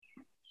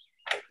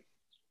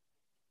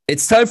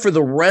It's time for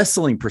the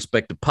Wrestling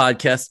Perspective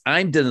podcast.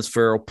 I'm Dennis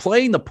Farrell.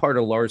 Playing the part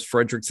of Lars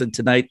Fredrickson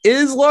tonight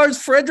is Lars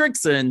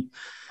Fredrickson.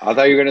 I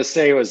thought you were going to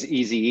say it was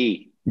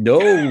Eazy-E. No.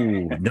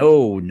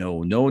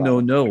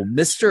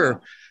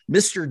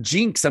 Mr.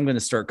 Jinx, I'm going to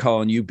start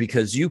calling you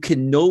because you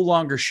can no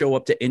longer show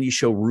up to any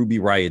show Ruby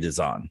Riott is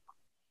on.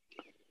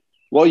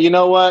 Well, you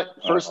know what?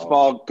 First of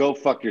all, go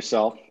fuck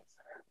yourself.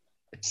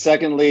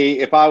 Secondly,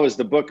 if I was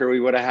the booker,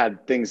 we would have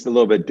had things a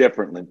little bit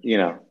differently, you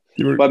know.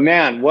 But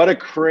man, what a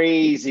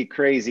crazy,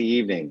 crazy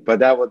evening.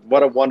 But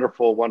what a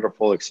wonderful,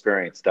 wonderful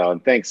experience, though.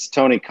 And thanks,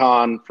 Tony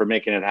Khan, for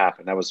making it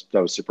happen. That was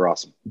super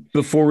awesome.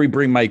 Before we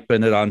bring Mike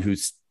Bennett on,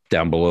 who's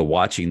down below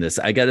watching this,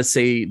 I got to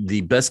say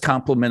the best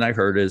compliment I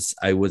heard is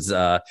I was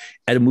at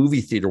a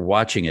movie theater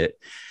watching it,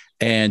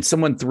 and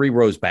someone 3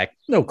 rows back,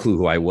 no clue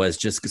who I was,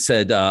 just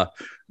said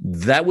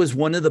that was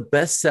one of the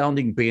best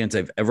sounding bands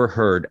I've ever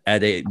heard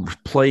at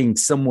playing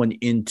someone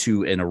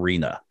into an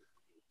arena.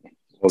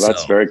 Well,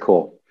 that's very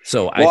cool.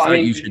 So I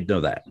thought you should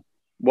know that.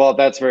 Well,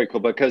 that's very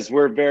cool because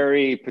we're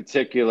very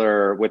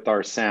particular with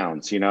our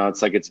sounds. You know,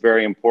 it's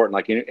very important.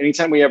 Like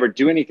anytime we ever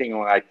do anything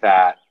like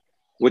that,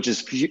 which is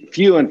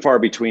few and far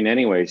between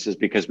anyways, is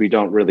because we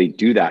don't really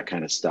do that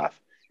kind of stuff.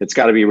 It's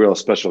got to be a real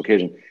special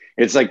occasion.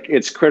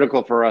 It's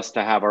critical for us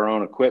to have our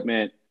own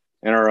equipment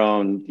and our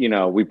own, you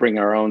know, we bring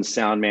our own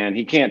sound man.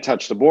 He can't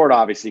touch the board,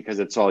 obviously, because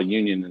it's all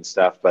union and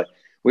stuff, but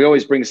we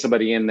always bring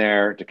somebody in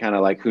there to kind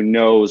of like who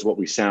knows what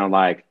we sound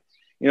like.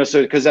 You know,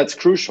 so because that's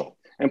crucial.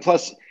 And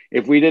plus,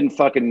 if we didn't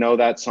fucking know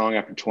that song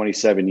after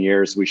 27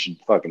 years, we should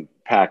fucking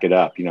pack it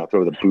up, you know,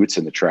 throw the boots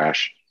in the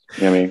trash.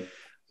 You know what I mean?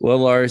 Well,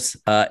 Lars,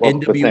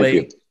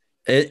 NWA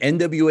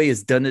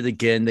has done it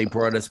again. They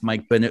brought us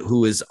Mike Bennett,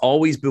 who has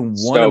always been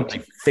one of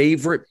my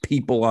favorite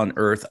people on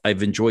earth.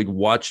 I've enjoyed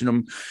watching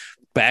him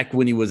back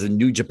when he was in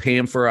New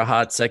Japan for a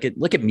hot second.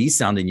 Look at me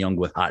sounding young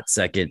with hot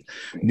second.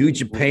 New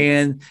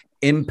Japan,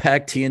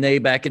 Impact,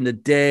 TNA back in the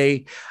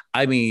day.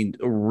 I mean,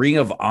 Ring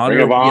of Honor.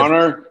 Ring of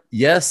Honor.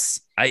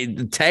 Yes.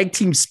 The tag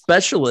team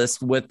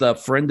specialist with a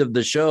friend of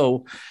the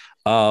show.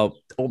 Oh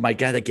my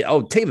God. Matt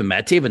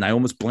Taven. I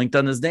almost blinked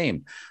on his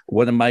name.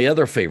 One of my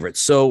other favorites.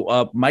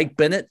 So Mike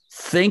Bennett,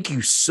 thank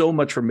you so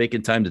much for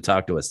making time to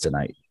talk to us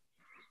tonight.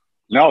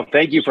 No,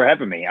 thank you for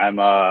having me.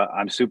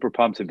 I'm super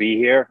pumped to be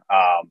here.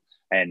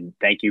 And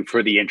thank you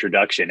for the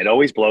introduction. It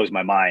always blows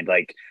my mind,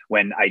 like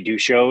when I do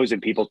shows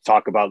and people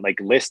talk about like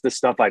list the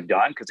stuff I've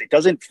done, because it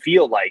doesn't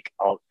feel like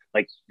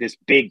this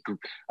big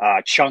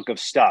chunk of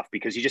stuff,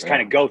 because you just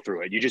kind of go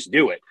through it, you just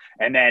do it,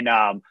 and then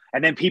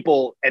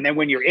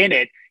when you're in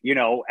it, you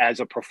know, as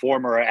a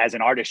performer, as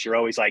an artist, you're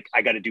always like,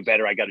 I got to do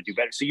better.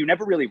 So you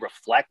never really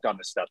reflect on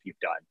the stuff you've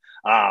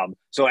done.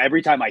 So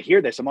every time I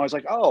hear this, I'm always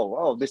like,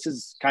 oh, this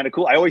is kind of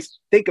cool. I always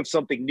think of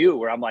something new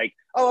where I'm like,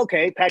 oh,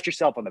 okay, pat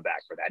yourself on the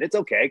back for that. It's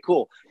okay,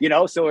 cool. You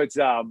know, so it's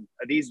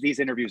these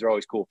interviews are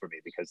always cool for me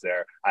because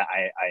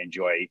I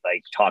enjoy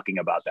like talking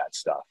about that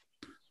stuff.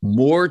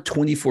 More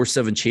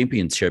 24/7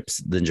 championships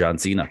than John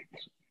Cena.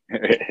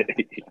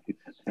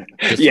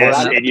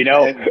 Yes, and you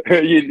know,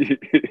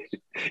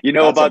 you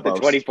know about the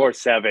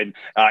 24/7.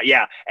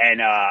 Yeah,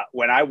 and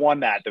when I won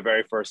that the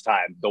very first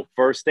time, the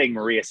first thing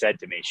Maria said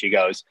to me, she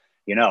goes,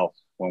 you know,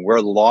 when we're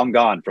long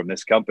gone from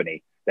this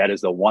company, that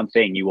is the one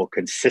thing you will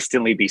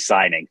consistently be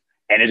signing.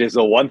 And it is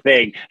the one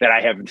thing that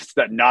I have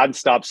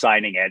nonstop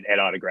signing at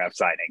autograph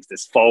signings,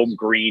 this foam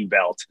green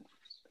belt.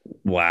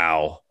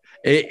 Wow.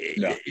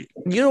 You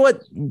know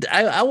what?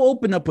 I'll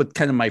open up with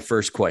kind of my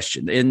first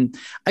question. And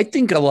I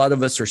think a lot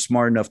of us are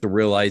smart enough to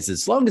realize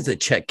as long as the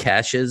check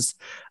cashes,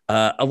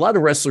 a lot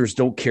of wrestlers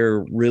don't care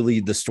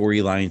really the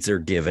storylines they're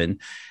given.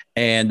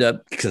 And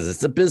because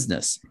it's a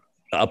business.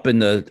 Up in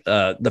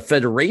the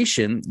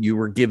Federation, you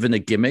were given a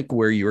gimmick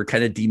where you were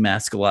kind of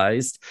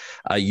demasculized.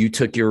 You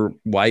took your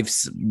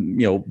wife's,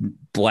 you know,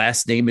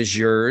 last name is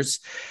yours.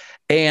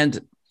 And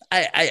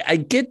I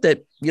get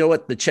that, you know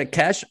what, the check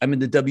cash, I'm in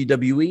the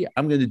WWE,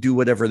 I'm going to do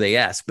whatever they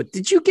ask. But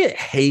did you get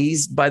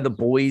hazed by the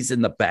boys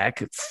in the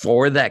back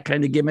for that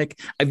kind of gimmick?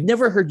 I've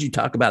never heard you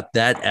talk about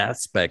that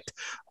aspect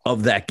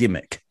of that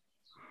gimmick.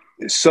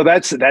 So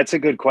that's a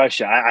good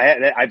question.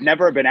 I've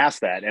never been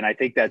asked that. And I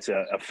think that's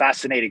a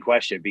fascinating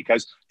question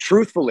because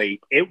truthfully,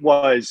 it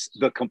was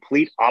the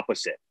complete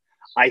opposite.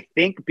 I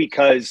think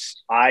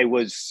because I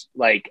was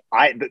like,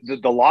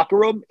 the locker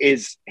room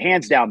is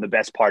hands down the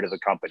best part of the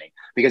company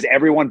because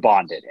everyone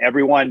bonded.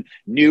 Everyone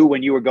knew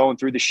when you were going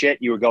through the shit,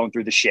 you were going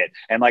through the shit.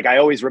 And like, I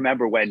always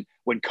remember when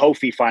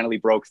Kofi finally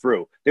broke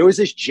through, there was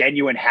this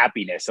genuine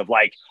happiness of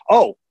like,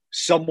 oh,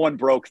 someone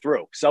broke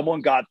through,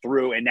 someone got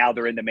through, and now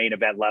they're in the main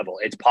event level.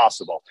 It's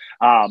possible.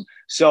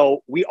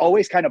 So we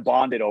always kind of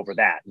bonded over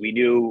that. We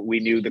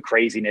knew the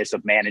craziness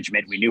of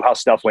management. We knew how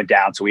stuff went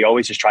down. So we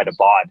always just tried to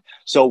bond.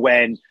 So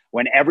when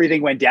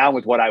everything went down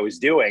with what I was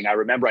doing, I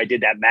remember I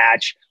did that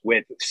match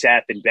with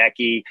Seth and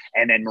Becky,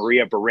 and then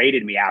Maria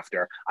berated me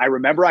after. I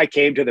remember I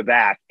came to the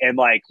back and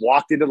like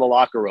walked into the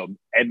locker room,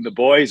 and the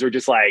boys were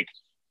just like,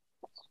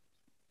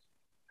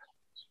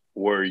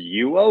 were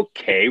you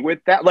okay with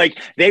that?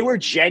 Like, they were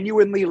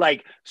genuinely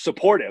like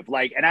supportive.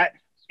 Like, and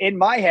in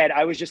my head,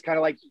 I was just kind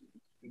of like,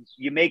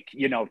 you make,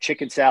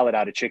 chicken salad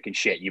out of chicken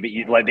shit.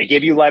 They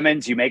give you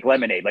lemons, you make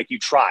lemonade. Like, you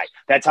try.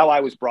 That's how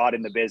I was brought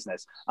in the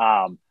business.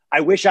 I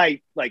wish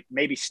I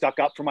maybe stuck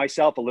up for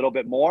myself a little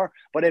bit more,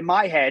 but in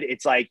my head,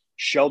 it's like,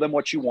 show them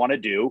what you want to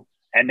do,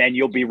 and then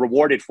you'll be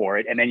rewarded for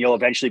it. And then you'll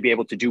eventually be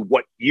able to do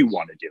what you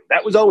want to do.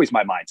 That was always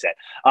my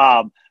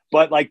mindset.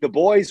 But the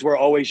boys were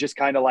always just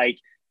kind of like,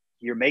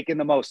 you're making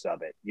the most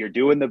of it. You're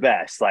doing the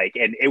best.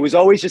 And it was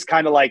always just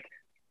kind of like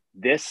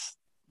this,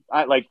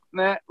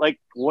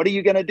 what are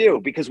you going to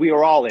do? Because we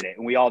were all in it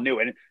and we all knew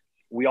it. And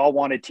we all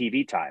wanted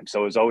TV time.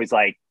 So it was always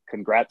like,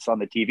 congrats on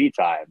the TV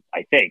time,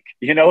 I think.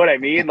 You know what I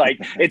mean?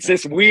 It's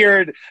this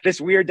weird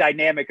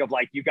dynamic of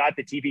you got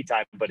the TV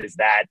time, but is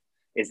that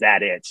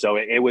it? So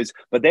it was,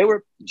 but they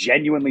were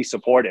genuinely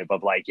supportive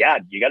of yeah,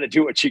 you got to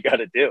do what you got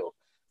to do.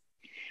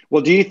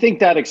 Well, do you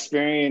think that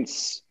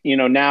experience,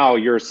 now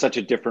you're such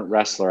a different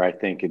wrestler, I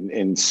think,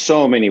 in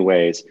so many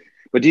ways,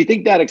 but do you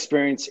think that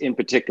experience in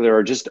particular,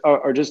 or just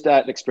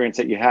that experience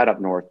that you had up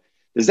north,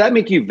 does that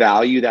make you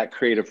value that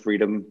creative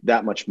freedom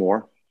that much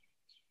more?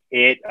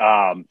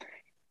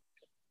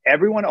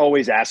 Everyone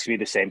always asks me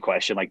the same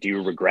question, do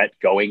you regret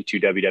going to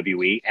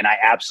WWE? And I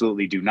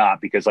absolutely do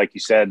not, because like you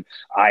said,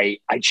 I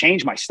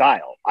changed my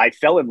style. I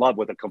fell in love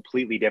with a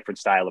completely different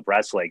style of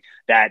wrestling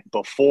that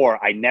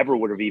before I never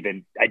would have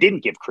I didn't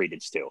give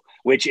credence to,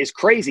 which is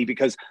crazy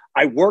because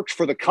I worked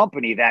for the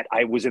company that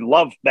I was in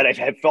love, that I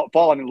had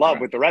fallen in love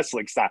with the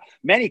wrestling style.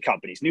 Many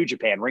companies, New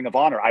Japan, Ring of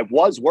Honor, I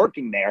was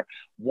working there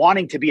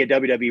wanting to be a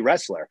WWE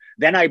wrestler.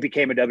 Then I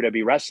became a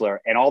WWE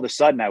wrestler. And all of a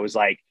sudden I was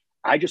like,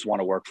 I just want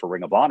to work for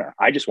Ring of Honor.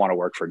 I just want to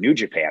work for New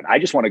Japan. I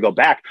just want to go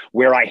back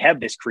where I have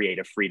this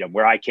creative freedom,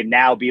 where I can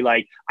now be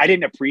I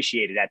didn't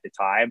appreciate it at the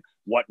time,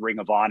 what Ring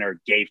of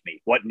Honor gave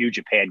me, what New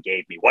Japan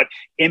gave me, what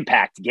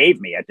Impact gave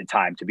me at the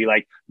time to be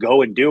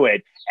go and do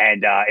it.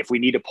 And if we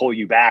need to pull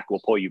you back, we'll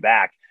pull you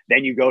back.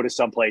 Then you go to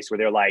some place where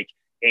they're like,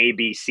 A,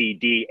 B, C,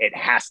 D, it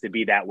has to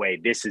be that way.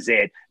 This is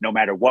it. No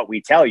matter what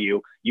we tell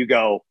you, you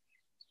go,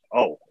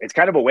 oh, it's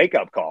kind of a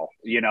wake-up call,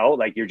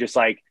 you're just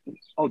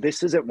oh,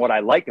 this isn't what I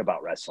like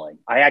about wrestling.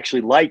 I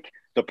actually like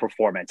the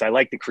performance. I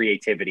like the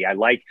creativity. I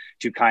like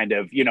to kind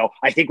of,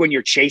 I think when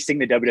you're chasing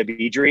the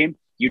WWE dream,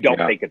 you don't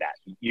think of that.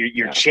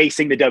 You're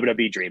chasing the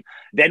WWE dream.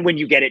 Then when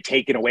you get it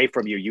taken away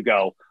from you, you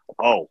go,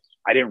 oh,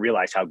 I didn't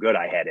realize how good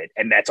I had it.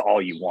 And that's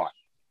all you want.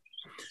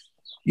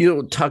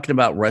 Talking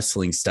about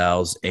wrestling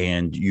styles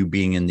and you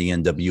being in the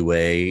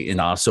NWA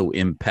and also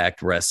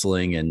Impact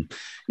Wrestling and,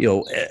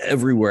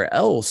 everywhere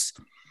else,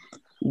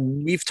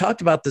 we've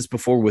talked about this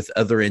before with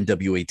other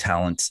NWA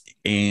talents,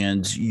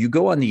 and you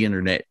go on the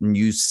internet and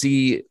you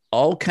see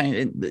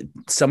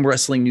some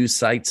wrestling news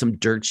sites, some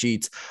dirt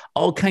sheets,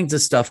 all kinds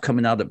of stuff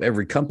coming out of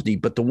every company.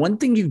 But the one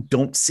thing you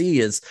don't see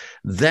is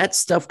that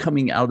stuff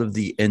coming out of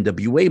the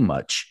NWA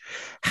much.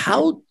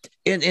 How,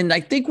 and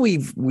I think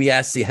we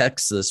asked the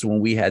Hex this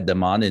when we had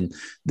them on and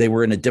they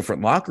were in a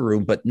different locker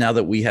room, but now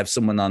that we have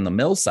someone on the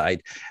mill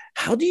side,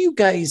 how do you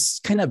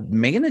guys kind of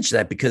manage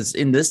that? Because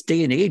in this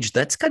day and age,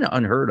 that's kind of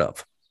unheard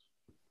of.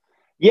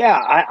 Yeah,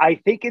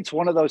 I think it's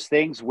one of those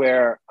things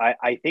where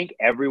I think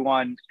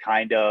everyone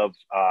kind of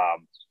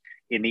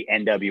in the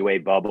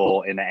NWA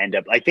bubble,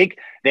 I think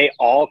they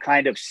all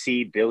kind of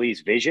see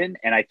Billy's vision.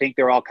 And I think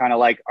they're all kind of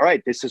all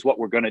right, this is what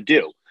we're going to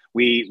do.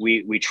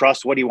 We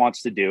trust what he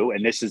wants to do.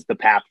 And this is the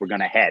path we're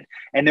going to head.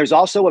 And there's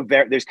also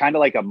there's kind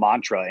of a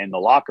mantra in the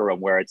locker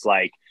room where it's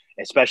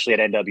especially at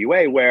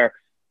NWA, where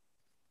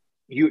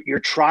you're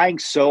trying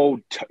so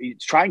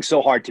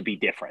hard to be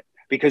different,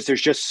 because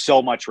there's just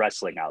so much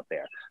wrestling out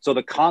there. So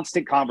the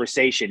constant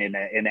conversation in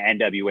the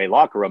NWA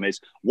locker room is,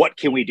 what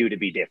can we do to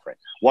be different?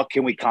 What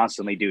can we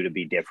constantly do to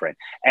be different?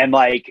 And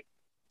I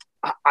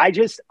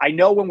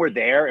know when we're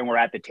there and we're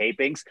at the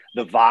tapings,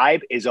 the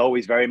vibe is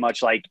always very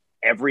much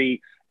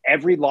every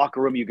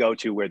locker room you go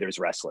to where there's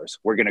wrestlers,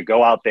 we're going to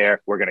go out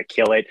there, we're going to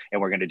kill it,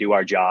 and we're going to do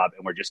our job,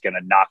 and we're just going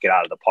to knock it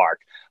out of the park.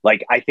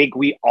 I think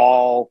we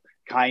all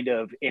kind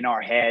of in our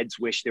heads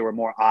wish there were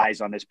more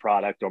eyes on this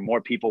product, or more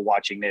people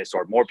watching this,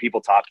 or more people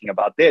talking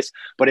about this.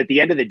 But at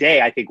the end of the day,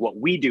 I think what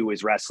we do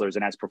as wrestlers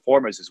and as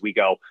performers is we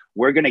go,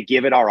 we're going to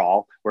give it our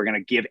all. We're going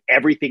to give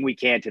everything we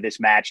can to this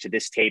match, to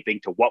this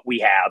taping, to what we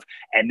have.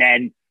 And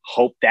then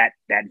hope that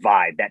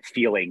vibe, that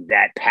feeling,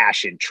 that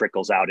passion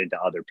trickles out into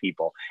other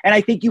people. And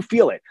I think you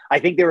feel it. I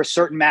think there are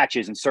certain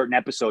matches and certain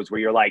episodes where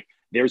you're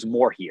there's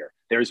more here.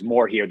 There's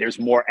more here. There's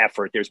more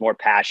effort. There's more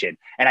passion.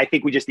 And I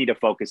think we just need to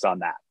focus on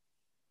that.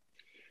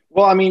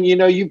 Well, I mean,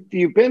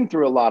 you've been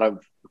through a lot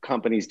of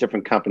companies,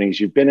 different companies.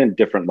 You've been in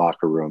different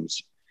locker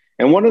rooms.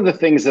 And one of the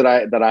things that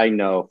I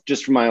know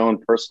just from my own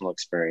personal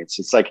experience,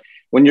 it's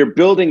when you're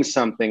building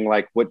something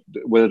like what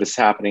is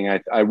happening,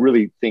 I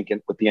really think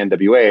with the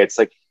NWA,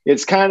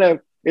 it's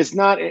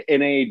not an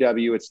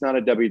AEW, it's not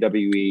a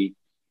WWE,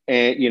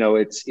 and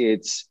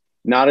it's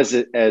not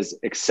as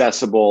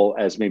accessible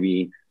as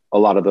maybe a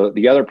lot of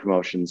the other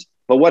promotions.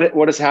 But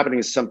what is happening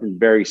is something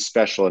very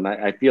special, and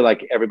I feel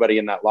like everybody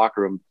in that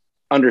locker room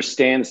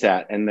understands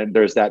that, and then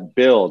there's that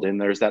build,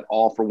 and there's that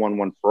all for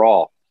one for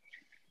all.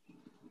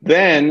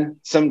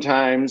 Then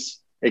sometimes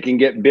it can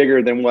get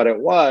bigger than what it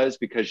was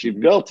because you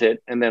built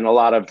it. And then a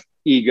lot of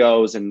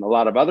egos and a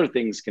lot of other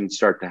things can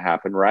start to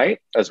happen, right?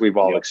 As we've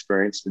all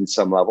experienced in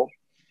some level.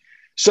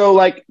 So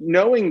like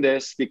knowing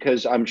this,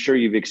 because I'm sure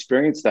you've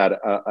experienced that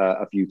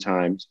a few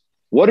times,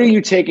 what are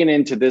you taking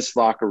into this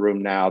locker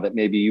room now that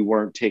maybe you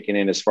weren't taking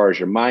in as far as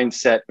your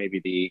mindset, maybe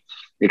the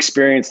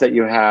experience that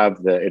you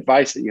have, the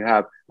advice that you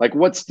have? Like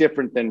what's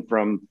different than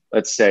from,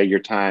 let's say, your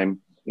time,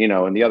 you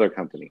know, in the other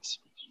companies?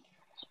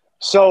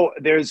 So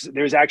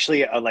there's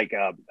actually a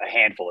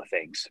handful of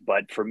things,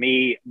 but for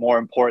me, more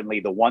importantly,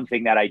 the one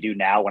thing that I do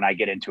now when I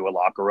get into a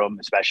locker room,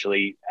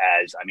 especially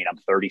I'm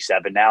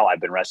 37 now,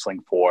 I've been wrestling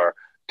for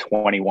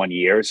 21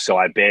 years. So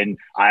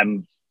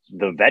I'm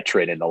the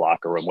veteran in the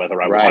locker room,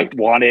 whether I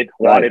want it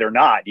or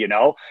not, you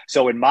know?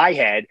 So in my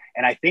head,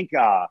 and I think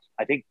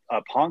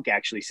Punk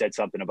actually said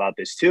something about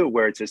this too,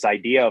 where it's this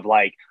idea of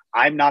like,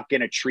 I'm not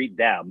going to treat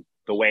them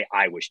the way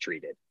I was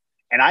treated.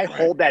 And I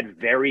hold that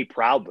very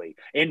proudly.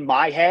 In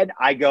my head,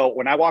 I go,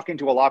 when I walk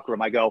into a locker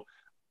room, I go,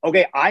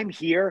 okay, I'm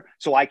here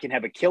so I can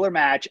have a killer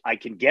match. I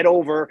can get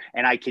over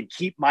and I can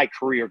keep my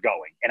career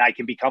going and I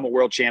can become a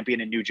world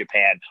champion in New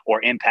Japan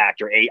or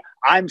Impact or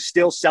I'm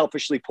still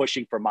selfishly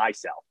pushing for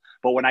myself.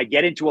 But when I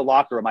get into a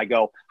locker room, I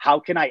go, how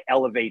can I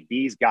elevate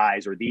these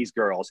guys or these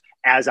girls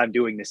as I'm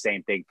doing the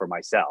same thing for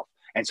myself?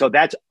 And so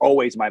that's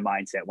always my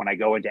mindset when I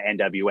go into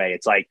NWA.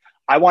 It's like,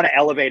 I want to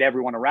elevate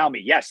everyone around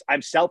me. Yes,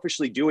 I'm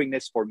selfishly doing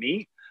this for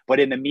me. But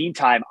in the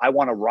meantime, I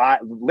want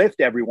to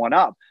lift everyone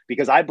up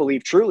because I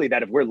believe truly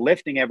that if we're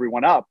lifting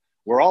everyone up,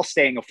 we're all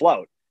staying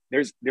afloat.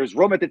 There's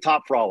room at the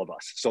top for all of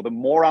us. So the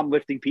more I'm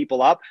lifting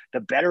people up, the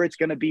better it's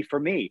going to be for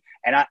me.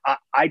 And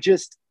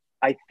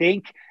I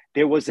think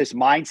there was this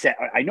mindset.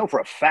 I know for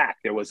a fact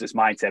there was this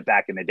mindset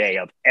back in the day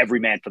of every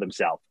man for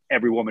themselves,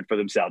 every woman for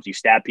themselves. You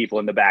stab people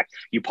in the back,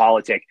 you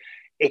politic.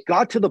 It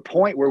got to the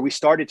point where we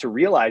started to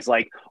realize,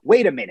 like,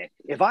 wait a minute,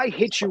 if I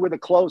hit you with a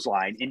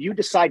clothesline and you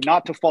decide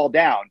not to fall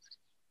down,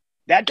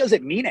 that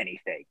doesn't mean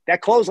anything.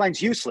 That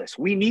clothesline's useless.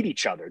 We need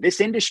each other.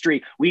 This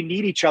industry, we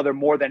need each other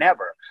more than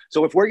ever.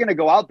 So if we're going to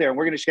go out there and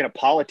we're just going to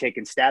politic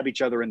and stab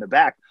each other in the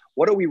back,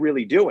 what are we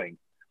really doing?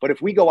 But if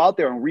we go out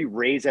there and we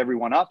raise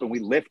everyone up and we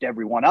lift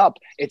everyone up,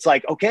 it's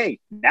like, okay,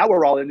 now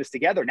we're all in this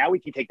together. Now we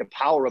can take the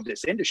power of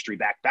this industry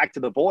back to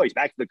the boys,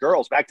 back to the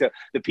girls, back to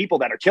the people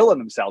that are killing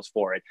themselves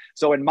for it.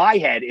 So in my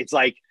head, it's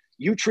like,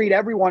 you treat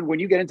everyone when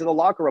you get into the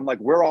locker room like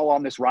we're all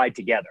on this ride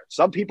together.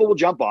 Some people will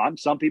jump on,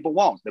 some people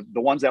won't.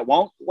 The ones that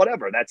won't,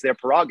 whatever, that's their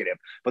prerogative.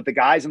 But the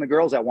guys and the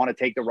girls that want to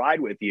take the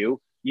ride with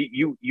you,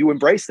 you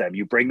embrace them,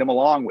 you bring them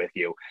along with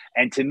you.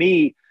 And to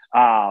me,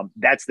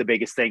 that's the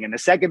biggest thing. And the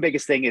second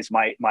biggest thing is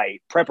my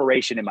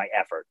preparation and my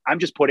effort. I'm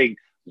just putting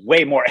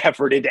way more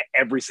effort into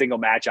every single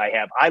match I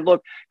have.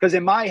 Because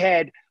in my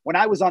head, when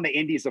I was on the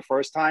indies the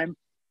first time,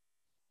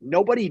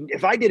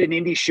 if I did an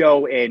indie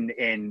show in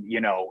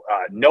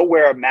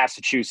nowhere,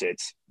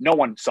 Massachusetts, no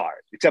one saw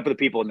it except for the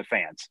people and the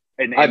fans.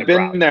 I've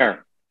been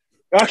there.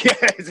 Okay.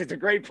 It's a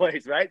great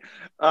place. Right.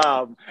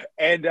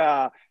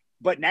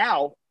 But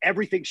now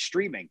everything's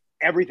streaming.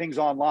 Everything's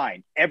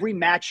online. Every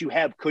match you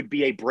have could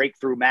be a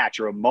breakthrough match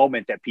or a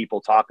moment that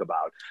people talk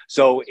about.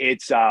 So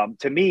it's,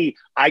 to me,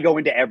 I go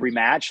into every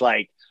match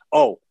like,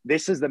 oh,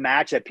 this is the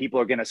match that people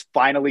are going to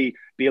finally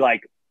be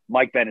like,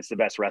 Mike Bennett's the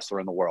best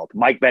wrestler in the world.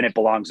 Mike Bennett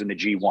belongs in the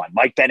G1.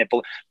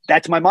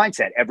 That's my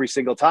mindset every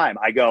single time.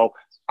 I go,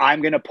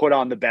 I'm going to put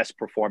on the best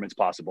performance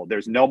possible.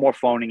 There's no more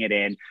phoning it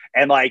in.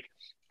 And like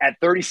at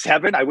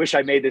 37, I wish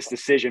I made this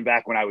decision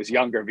back when I was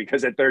younger,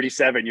 because at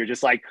 37, you're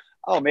just like,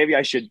 oh, maybe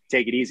I should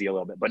take it easy a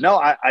little bit. But no,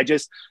 I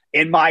just,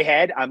 in my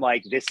head, I'm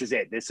like, this is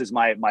it. This is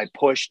my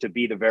push to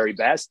be the very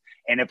best.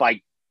 And if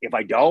I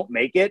don't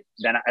make it,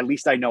 then at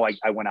least I know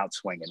I went out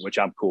swinging, which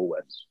I'm cool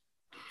with.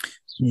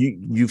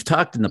 You've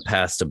talked in the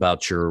past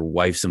about your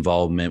wife's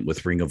involvement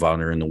with Ring of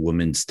Honor in the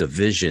women's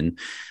division.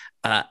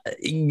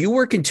 You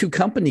work in two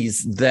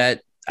companies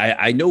that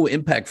I know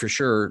Impact for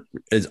sure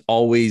is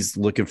always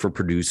looking for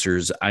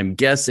producers. I'm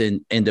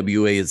guessing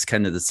NWA is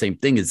kind of the same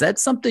thing. Is that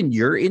something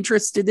you're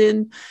interested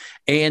in?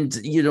 And,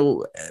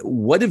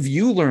 what have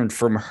you learned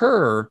from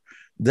her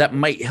that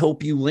might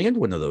help you land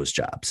one of those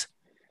jobs?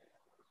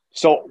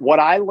 So what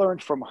I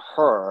learned from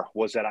her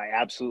was that I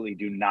absolutely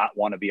do not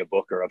want to be a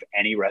booker of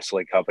any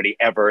wrestling company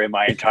ever in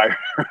my entire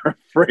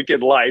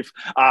freaking life.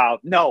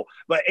 No,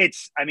 but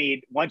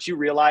once you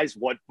realize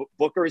what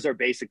bookers are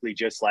basically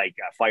just like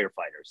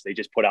firefighters, they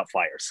just put out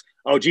fires.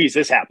 Oh, geez,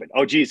 this happened.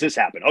 Oh, geez, this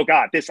happened. Oh,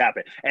 God, this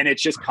happened. And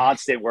it's just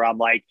constant where I'm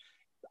like,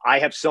 I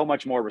have so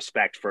much more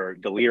respect for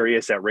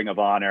Delirious at Ring of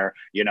Honor,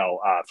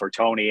 for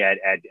Tony at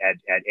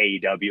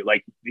AEW,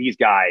 like these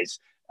guys.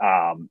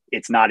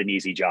 It's not an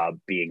easy job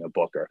being a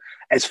booker.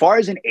 As far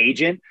as an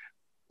agent,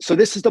 so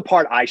this is the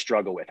part I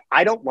struggle with.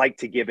 I don't like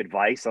to give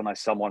advice unless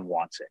someone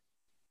wants it.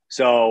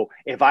 So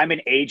if I'm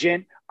an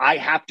agent, I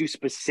have to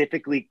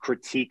specifically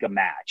critique a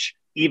match,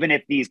 even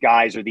if these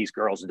guys or these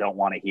girls don't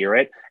want to hear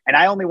it. And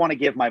I only want to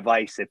give my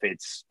advice if they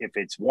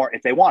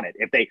want it.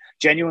 If they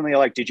genuinely are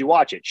like, did you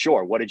watch it?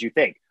 Sure. What did you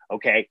think?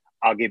 Okay,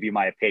 I'll give you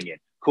my opinion.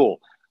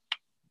 Cool.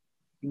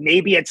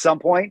 maybe at some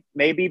point,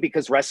 maybe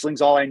because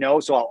wrestling's all I know.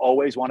 So I'll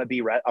always want to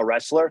be a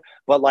wrestler.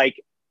 But like,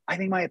 I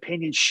think my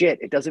opinion's shit.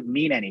 It doesn't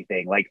mean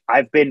anything. Like,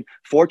 I've been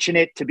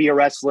fortunate to be a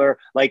wrestler.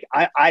 Like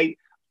I'm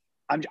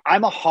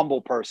a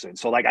humble person.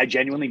 So like, I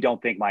genuinely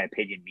don't think my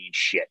opinion means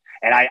shit.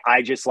 And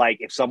I just like,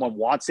 if someone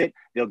wants it,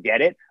 they'll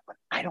get it. But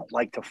I don't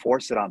like to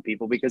force it on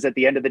people, because at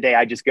the end of the day,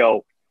 I just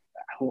go,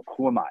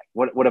 who am I?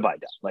 What have I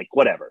done? Like,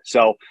 whatever.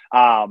 So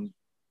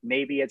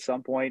maybe at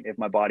some point, if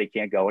my body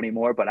can't go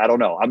anymore, but I don't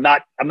know. I'm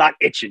not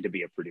itching to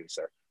be a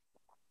producer.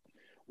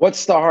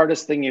 What's the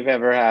hardest thing you've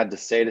ever had to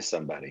say to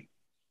somebody?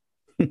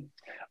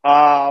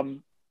 Oh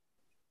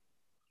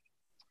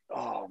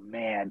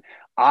man,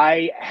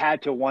 I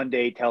had to one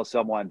day tell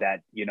someone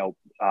that,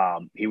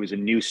 he was a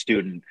new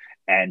student,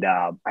 and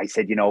I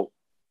said,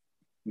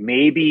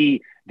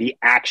 maybe the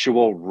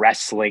actual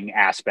wrestling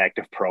aspect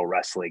of pro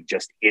wrestling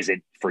just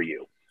isn't for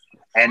you.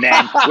 And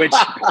then,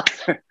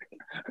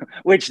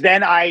 which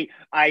then I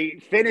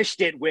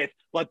finished it with,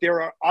 but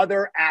there are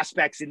other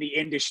aspects in the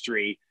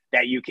industry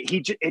that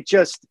it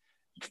just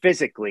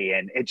physically,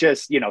 and it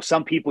just,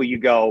 some people you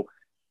go,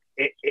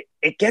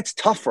 it gets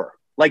tougher.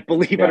 Like,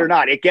 believe it or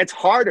not, it gets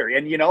harder.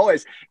 And,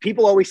 as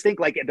people always think,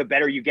 like, the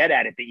better you get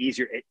at it, the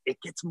easier it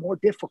gets more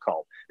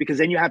difficult, because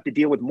then you have to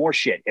deal with more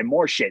shit and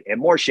more shit and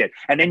more shit.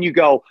 And then you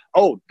go,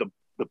 oh,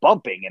 the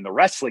bumping and the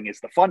wrestling is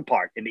the fun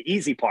part and the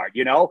easy part,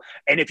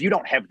 And if you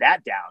don't have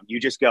that down, you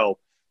just go,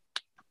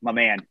 my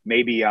man,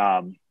 maybe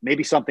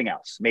something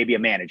else, maybe a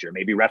manager,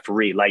 maybe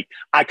referee. Like,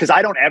 because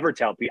I don't ever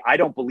tell people, I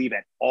don't believe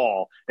at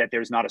all that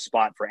there's not a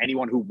spot for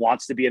anyone who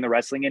wants to be in the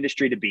wrestling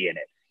industry to be in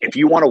it. If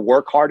you want to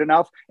work hard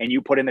enough and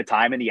you put in the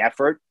time and the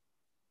effort,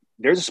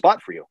 there's a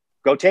spot for you.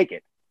 Go take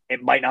it.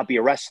 It might not be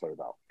a wrestler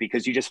though,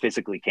 because you just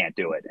physically can't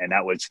do it. And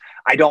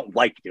I don't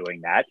like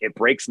doing that. It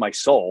breaks my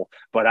soul,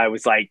 but I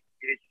was like,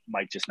 it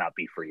might just not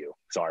be for you.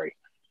 Sorry.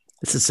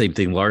 It's the same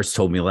thing Lars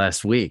told me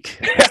last week.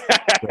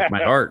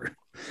 My heart.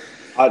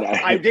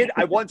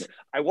 I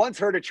once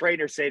heard a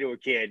trainer say to a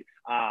kid,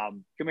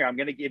 come here, I'm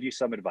going to give you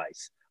some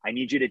advice. I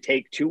need you to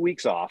take 2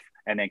 weeks off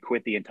and then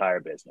quit the entire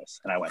business.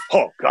 And I went,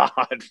 oh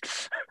God.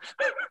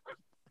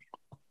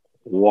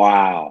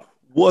 Wow.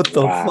 What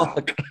the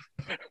fuck?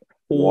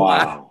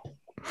 Wow.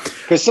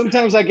 Because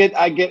sometimes I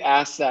get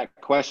asked that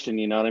question,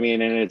 you know what I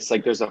mean? And it's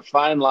like, there's a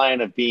fine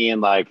line of being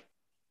like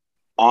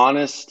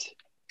honest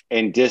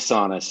and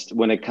dishonest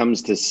when it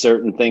comes to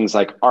certain things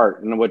like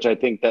art, and which I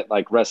think that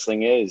like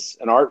wrestling is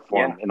an art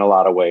form in a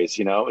lot of ways.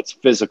 It's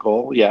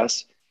physical.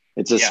 Yes.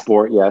 It's a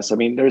sport. Yes. I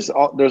mean, there's a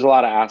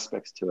lot of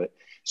aspects to it.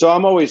 So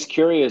I'm always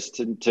curious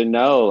to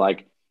know,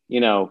 like,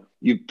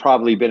 you've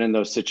probably been in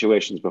those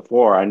situations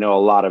before. I know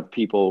a lot of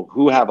people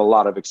who have a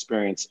lot of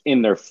experience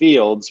in their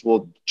fields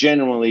will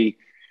generally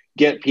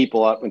get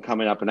people up and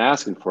coming up and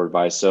asking for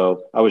advice.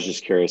 So I was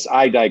just curious.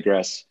 I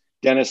digress.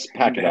 Dennis,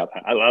 pack it up.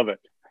 I love it.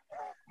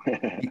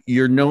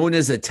 You're known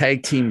as a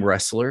tag team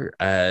wrestler.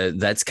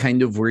 That's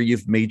kind of where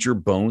you've made your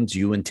bones.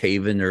 You and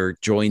Taven are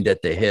joined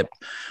at the hip.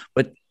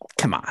 But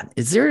come on,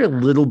 is there a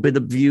little bit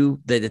of you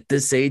that at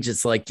this age,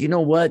 it's like, you know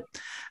what?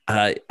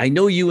 I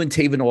know you and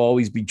Taven will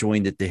always be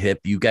joined at the hip.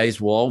 You guys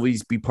will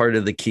always be part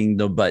of the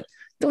kingdom, but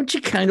don't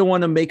you kind of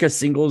want to make a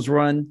singles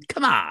run?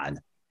 Come on.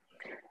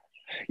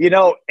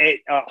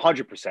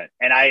 100%.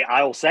 And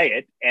I will say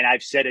it, and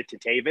I've said it to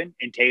Taven,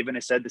 and Taven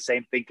has said the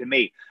same thing to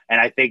me.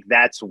 And I think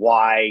that's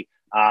why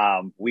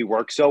we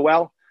work so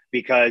well,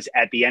 because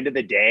at the end of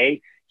the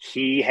day,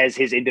 he has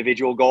his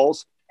individual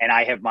goals and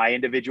I have my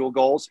individual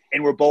goals,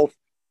 and we're both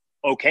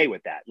okay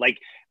with that. Like,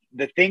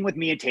 the thing with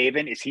me and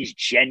Taven is he's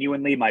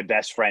genuinely my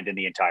best friend in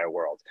the entire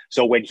world.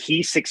 So when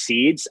he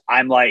succeeds,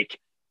 I'm like,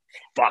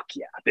 fuck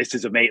yeah, this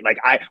is amazing. Like,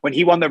 when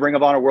he won the Ring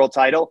of Honor world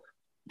title,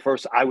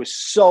 first, I was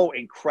so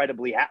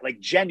incredibly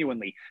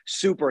genuinely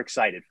super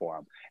excited for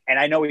him. And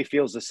I know he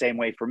feels the same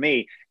way for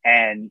me.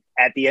 And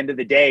at the end of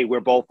the day, we're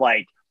both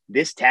like,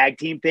 this tag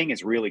team thing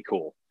is really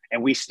cool.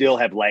 And we still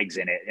have legs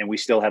in it, and we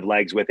still have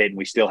legs with it, and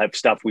we still have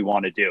stuff we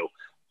want to do.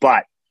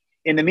 But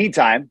in the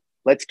meantime,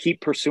 let's keep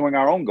pursuing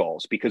our own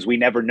goals, because we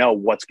never know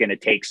what's going to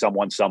take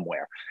someone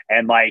somewhere.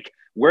 And like,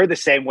 we're the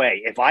same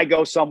way. If I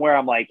go somewhere,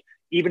 I'm like,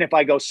 even if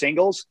I go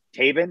singles,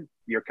 Taven,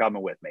 you're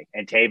coming with me.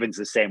 And Taven's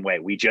the same way.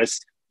 We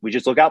just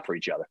look out for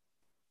each other.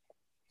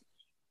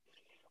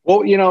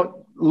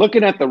 Well,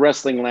 looking at the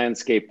wrestling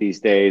landscape these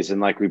days, and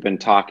like we've been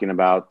talking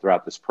about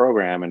throughout this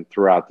program and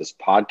throughout this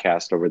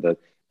podcast over the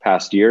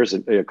past years,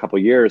 a couple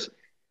of years,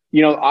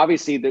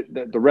 obviously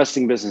the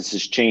wrestling business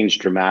has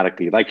changed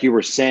dramatically. Like you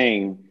were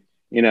saying,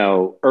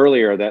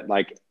 earlier, that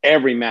like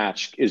every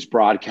match is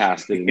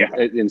broadcasted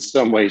in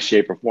some way,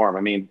 shape, or form.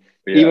 I mean,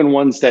 even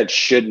ones that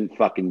shouldn't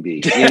fucking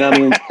be, what I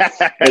mean?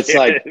 It's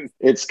like,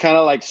 it's kind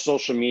of like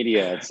social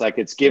media. It's like,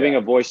 it's giving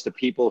a voice to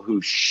people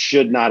who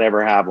should not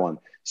ever have one.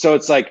 So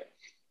it's like,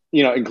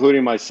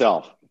 including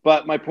myself.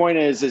 But my point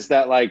is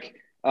that like,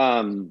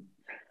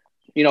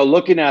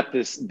 looking at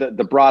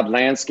the broad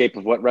landscape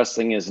of what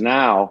wrestling is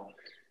now,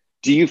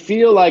 Do you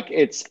feel like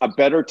it's a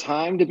better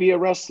time to be a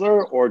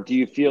wrestler, or do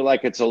you feel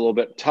like it's a little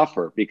bit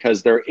tougher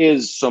because there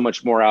is so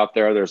much more out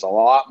there? There's a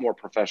lot more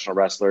professional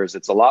wrestlers.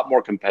 It's a lot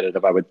more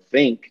competitive, I would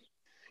think.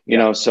 You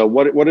know, so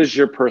what is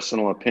your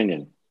personal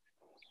opinion?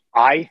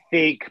 I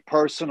think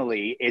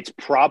personally, it's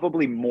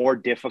probably more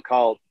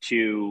difficult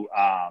to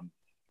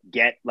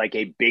get like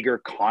a bigger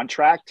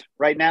contract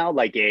right now,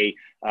 like a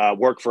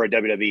work for a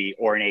WWE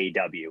or an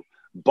AEW.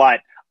 But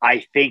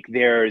I think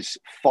there's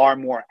far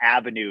more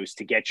avenues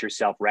to get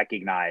yourself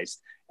recognized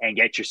and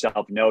get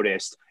yourself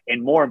noticed.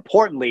 And more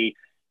importantly,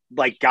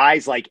 like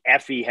guys like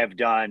Effie have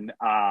done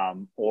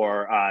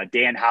or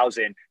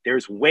Danhausen,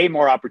 there's way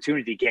more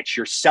opportunity to get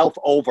yourself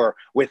over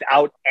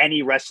without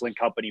any wrestling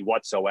company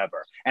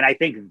whatsoever. And I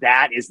think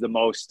that is the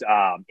most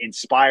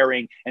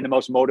inspiring and the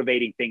most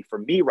motivating thing for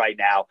me right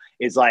now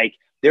is like,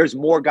 there's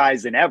more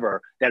guys than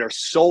ever that are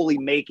solely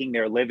making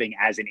their living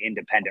as an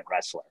independent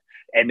wrestler.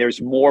 And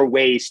there's more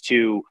ways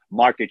to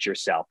market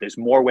yourself. There's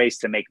more ways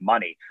to make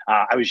money.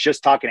 I was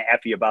just talking to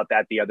Effie about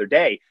that the other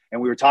day.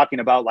 And we were talking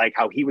about like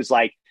how he was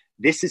like,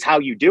 this is how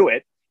you do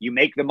it. You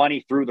make the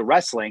money through the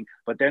wrestling,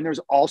 but then there's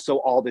also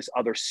all this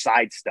other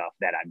side stuff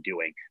that I'm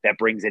doing that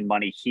brings in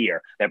money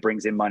here, that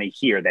brings in money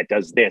here, that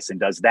does this and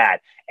does that.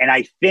 And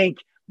I think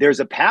there's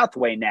a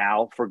pathway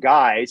now for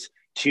guys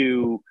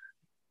to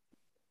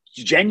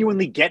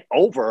genuinely get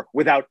over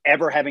without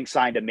ever having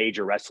signed a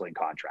major wrestling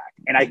contract.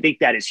 And I think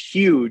that is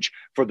huge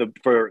for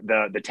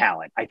the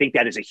talent. I think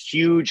that is a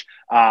huge,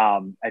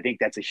 I think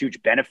that's a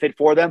huge benefit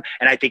for them.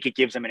 And I think it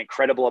gives them an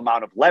incredible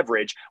amount of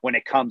leverage when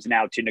it comes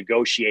now to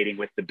negotiating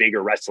with the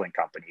bigger wrestling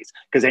companies.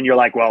 Cause then you're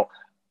like, well,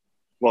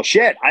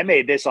 shit, I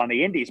made this on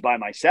the indies by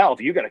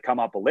myself. You got to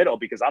come up a little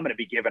because I'm going to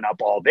be giving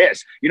up all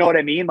this. You know what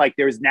I mean? Like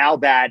there's now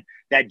that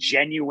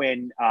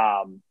genuine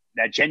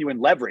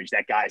leverage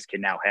that guys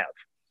can now have.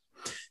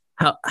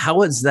 How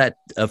has that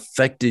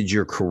affected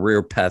your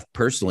career path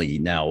personally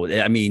now?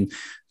 I mean,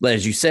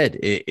 as you said,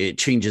 it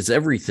changes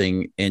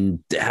everything.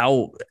 And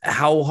how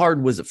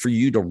hard was it for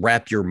you to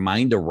wrap your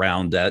mind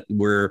around that?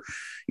 Where,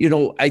 you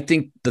know, I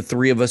think the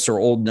three of us are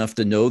old enough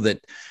to know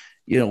that,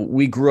 you know,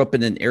 we grew up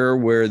in an era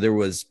where there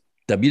was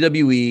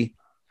WWE,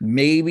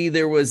 maybe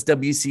there was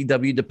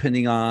WCW,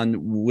 depending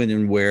on when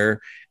and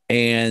where.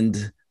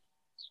 And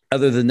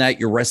other than that,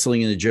 you're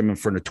wrestling in a gym in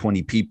front of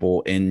 20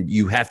 people and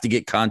you have to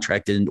get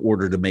contracted in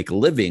order to make a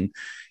living.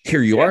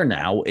 Here you are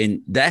now.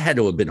 And that had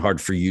to have been hard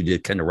for you to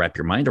kind of wrap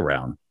your mind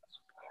around.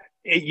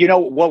 You know,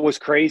 what was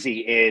crazy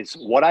is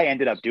what I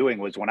ended up doing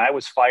was when I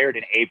was fired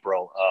in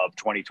April of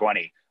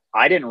 2020,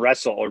 I didn't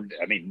wrestle, or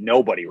I mean,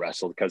 nobody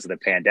wrestled because of the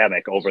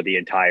pandemic over the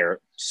entire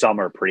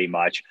summer pretty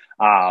much,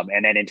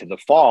 and then into the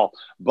fall.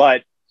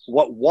 But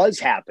what was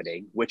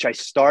happening, which I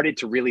started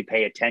to really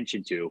pay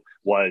attention to,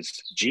 was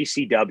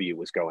GCW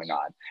was going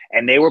on.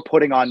 And they were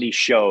putting on these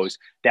shows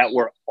that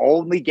were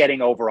only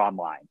getting over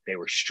online. They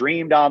were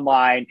streamed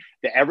online.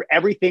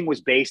 Everything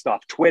was based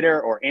off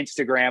Twitter or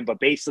Instagram,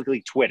 but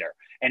basically Twitter.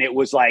 And it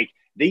was like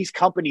these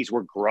companies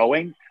were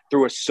growing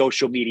through a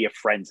social media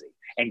frenzy.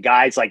 And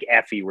guys like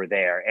Effie were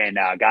there, and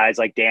guys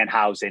like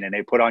Danhausen, and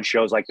they put on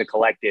shows like The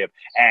Collective.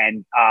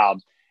 And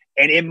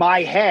in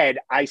my head,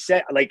 I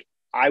said, like,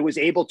 I was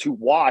able to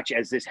watch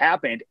as this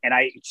happened. And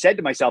I said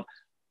to myself,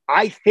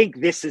 I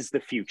think this is the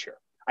future.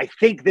 I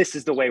think this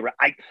is the way.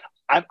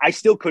 I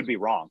still could be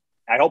wrong.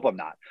 I hope I'm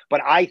not.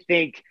 But I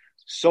think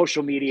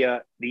social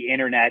media, the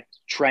internet,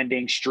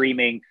 trending,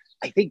 streaming,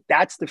 I think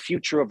that's the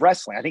future of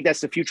wrestling. I think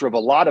that's the future of a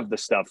lot of the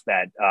stuff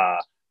that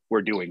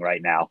we're doing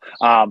right now.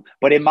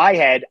 But in my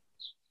head,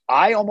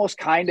 I almost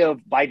kind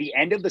of, by the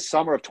end of the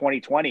summer of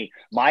 2020,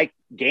 my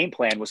game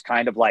plan was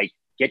kind of like,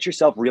 get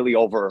yourself really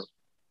over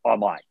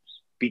online.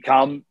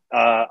 Become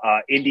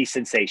indie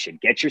sensation.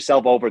 Get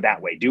yourself over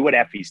that way. Do what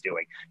Effie's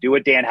doing. Do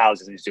what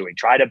Danhausen is doing.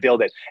 Try to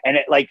build it. And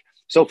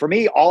so for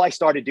me, all I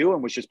started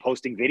doing was just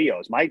posting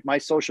videos. My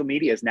social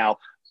media is now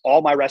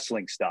all my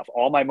wrestling stuff,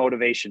 all my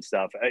motivation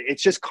stuff.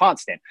 It's just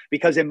constant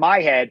because in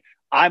my head,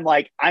 I'm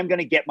like, I'm going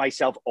to get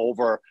myself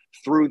over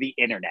through the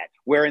internet.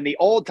 Where in the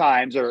old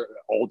times,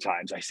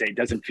 I say, it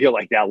doesn't feel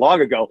like that long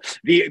ago,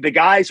 the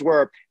guys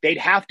they'd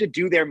have to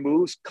do their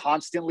moves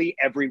constantly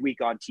every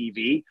week on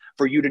TV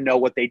for you to know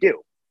what they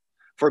do.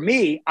 For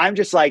me, I'm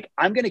just like,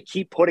 I'm going to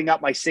keep putting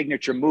up my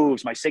signature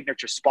moves, my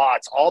signature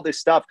spots, all this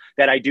stuff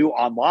that I do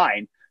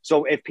online.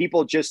 So if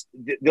people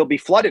they'll be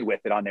flooded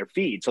with it on their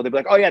feed. So they'll be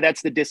like, oh yeah,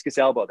 that's the discus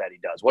elbow that he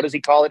does. What does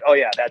he call it? Oh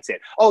yeah, that's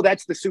it. Oh,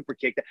 that's the super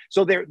kick.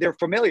 So they're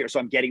familiar. So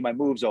I'm getting my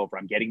moves over.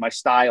 I'm getting my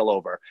style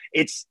over.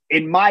 It's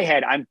in my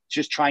head. I'm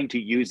just trying to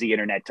use the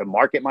internet to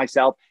market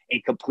myself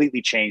and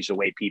completely change the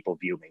way people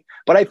view me.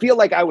 But I feel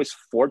like I was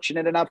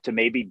fortunate enough to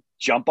maybe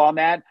jump on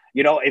that.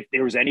 You know, if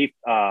there was any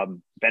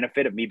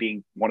benefit of me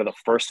being one of the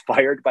first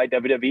fired by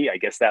WWE, I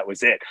guess that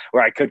was it,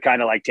 where I could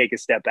kind of like take a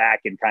step back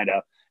and kind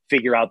of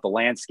figure out the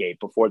landscape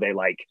before they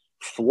like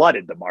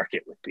flooded the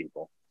market with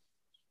people.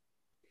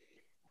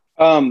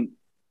 One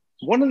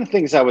of the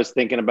things I was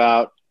thinking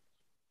about,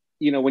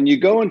 you know, when you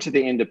go into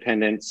the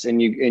independents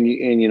and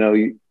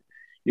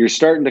you're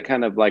starting to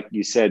kind of, like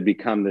you said,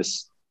 become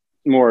this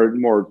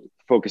more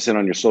focus in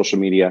on your social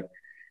media.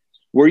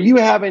 Were you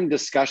having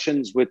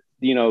discussions with,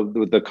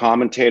 with the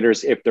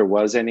commentators, if there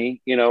was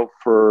any,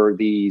 for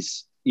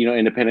these,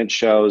 independent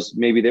shows?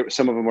 Maybe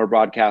some of them were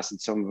broadcasted,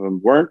 some of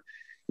them weren't,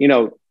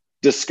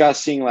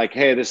 discussing like,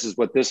 hey, this is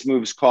what this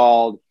move's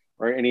called,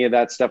 or any of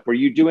that stuff. Were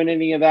you doing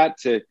any of that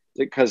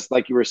because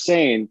like you were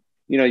saying,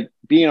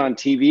 being on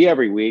TV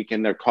every week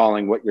and they're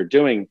calling what you're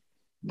doing,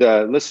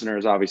 the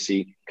listeners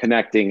obviously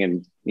connecting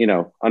and,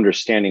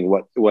 understanding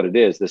what it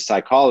is, the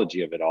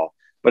psychology of it all.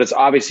 But it's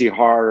obviously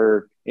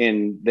harder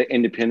in the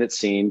independent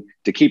scene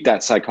to keep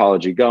that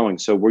psychology going.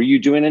 So were you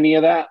doing any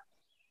of that?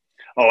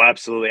 Oh,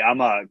 absolutely.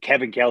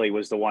 Kevin Kelly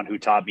was the one who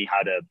taught me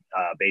how to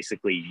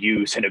basically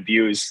use and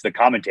abuse the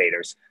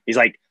commentators. He's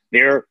like,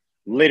 they're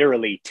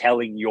literally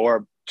telling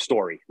your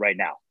story right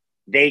now.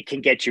 They can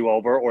get you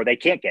over or they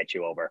can't get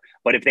you over.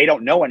 But if they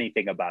don't know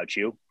anything about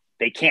you,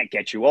 they can't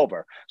get you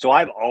over. So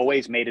I've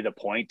always made it a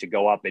point to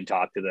go up and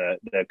talk to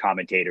the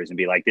commentators and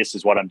be like, this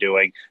is what I'm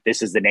doing.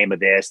 This is the name of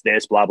this,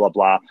 blah, blah,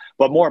 blah.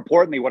 But more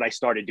importantly, what I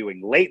started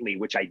doing lately,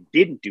 which I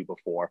didn't do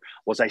before,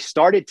 was I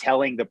started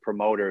telling the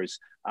promoters,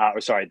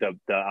 the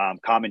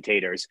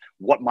commentators,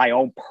 what my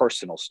own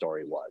personal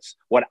story was,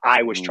 what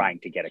I was trying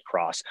to get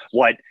across,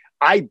 what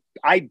I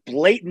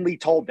blatantly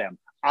told them.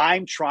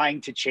 I'm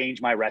trying to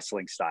change my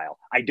wrestling style.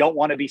 I don't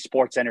want to be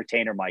sports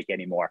entertainer Mike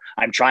anymore.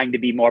 I'm trying to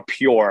be more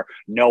pure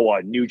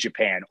Noah, New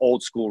Japan,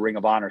 old school Ring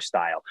of Honor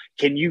style.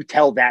 Can you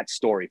tell that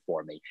story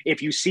for me?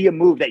 If you see a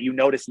move that you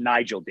notice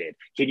Nigel did,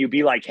 can you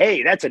be like,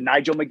 hey, that's a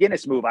Nigel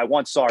McGuinness move I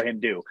once saw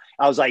him do?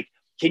 I was like,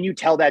 can you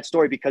tell that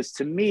story? Because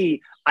to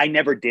me, I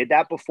never did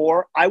that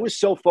before. I was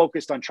so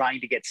focused on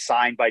trying to get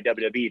signed by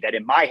WWE that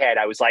in my head,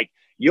 I was like,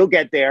 you'll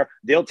get there.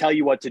 They'll tell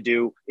you what to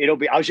do.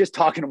 I was just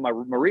talking to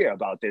Maria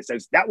about this.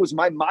 That was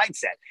my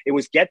mindset. It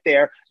was get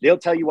there. They'll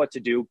tell you what to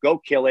do. Go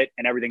kill it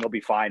and everything will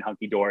be fine.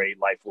 Hunky dory.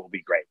 Life will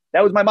be great.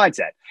 That was my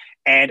mindset.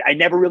 And I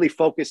never really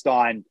focused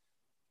on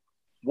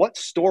what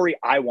story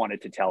I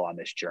wanted to tell on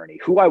this journey,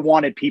 who I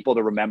wanted people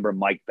to remember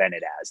Mike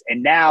Bennett as.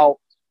 And now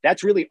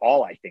that's really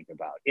all I think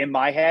about. In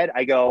my head,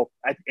 I go,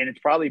 and it's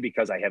probably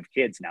because I have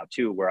kids now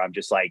too, where I'm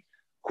just like,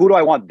 who do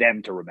I want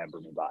them to remember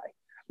me by?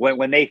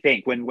 When they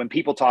think, when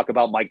people talk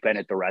about Mike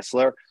Bennett, the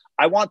wrestler,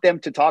 I want them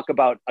to talk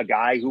about a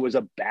guy who was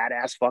a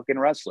badass fucking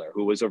wrestler,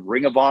 who was a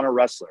Ring of Honor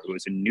wrestler, who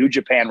was a New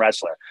Japan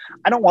wrestler.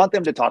 I don't want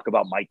them to talk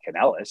about Mike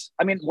Kanellis.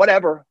 I mean,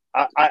 whatever.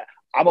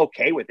 I'm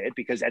okay with it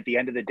because at the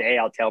end of the day,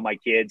 I'll tell my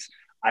kids,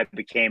 I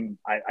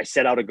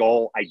set out a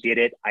goal. I did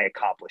it. I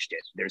accomplished it.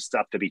 There's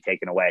stuff to be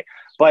taken away.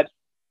 But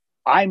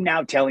I'm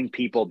now telling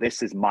people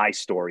this is my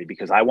story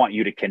because I want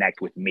you to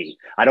connect with me.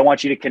 I don't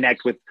want you to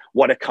connect with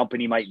what a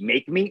company might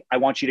make me. I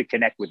want you to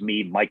connect with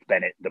me, Mike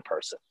Bennett, the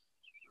person.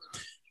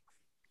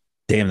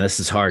 Damn,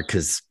 this is hard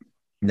because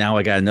now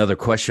I got another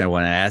question I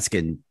want to ask,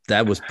 and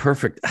that was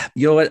perfect.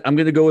 You know what? I'm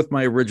going to go with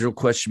my original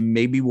question.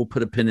 Maybe we'll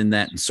put a pin in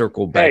that and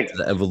circle back to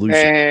the evolution.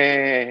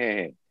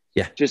 Hey.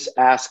 Yeah. Just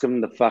ask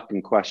him the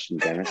fucking question,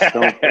 Dennis.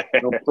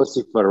 Don't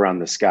pussyfoot around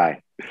this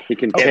guy. He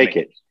can take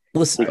it.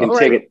 Listen, he can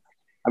take it.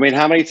 I mean,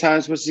 how many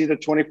times was he the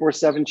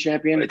 24/7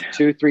 champion?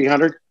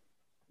 200-300?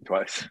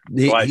 Twice.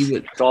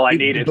 That's all I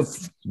needed.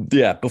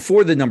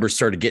 Before the numbers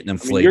started getting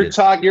inflated.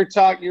 I mean, you're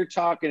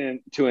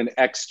talking to an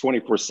ex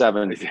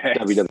 24/7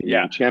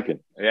 WWE champion.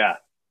 Yeah.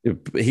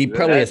 He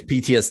probably has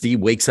PTSD.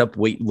 Wakes up,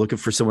 looking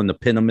for someone to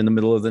pin him in the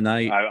middle of the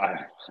night.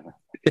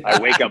 I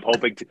wake up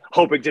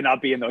hoping to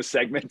not be in those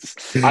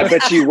segments. I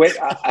bet you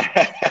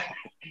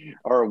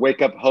or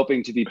wake up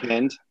hoping to be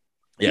pinned.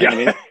 Yeah. You know what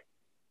I mean?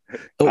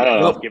 I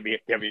don't know.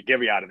 Get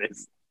me out of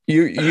this.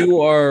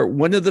 You are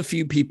one of the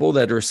few people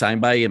that are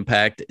signed by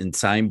Impact and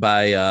signed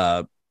by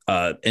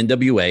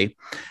NWA.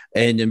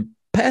 And in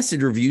past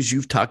interviews,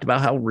 you've talked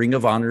about how Ring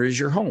of Honor is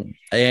your home.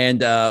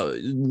 And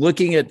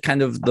looking at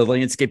kind of the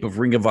landscape of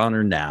Ring of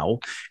Honor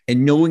now,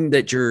 and knowing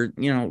that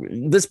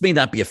this may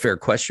not be a fair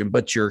question,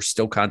 but you're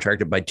still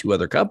contracted by 2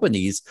 other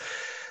companies.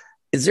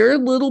 Is there a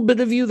little bit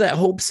of you that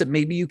hopes that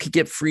maybe you could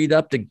get freed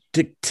up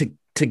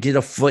to get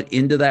a foot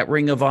into that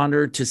Ring of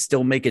Honor to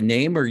still make a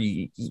name? Or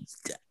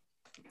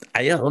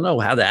I don't know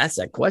how to ask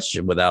that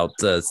question without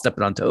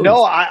stepping on toes.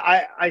 No,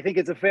 I think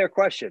it's a fair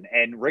question.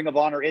 And Ring of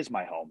Honor is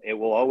my home. It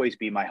will always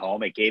be my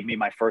home. It gave me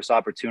my first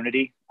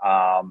opportunity.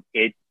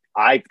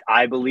 I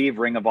believe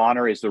Ring of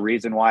Honor is the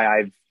reason why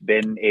I've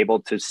been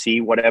able to see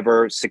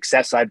whatever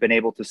success I've been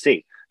able to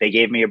see. They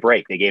gave me a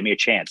break. They gave me a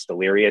chance.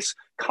 Delirious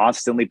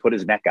constantly put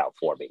his neck out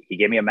for me. He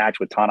gave me a match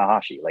with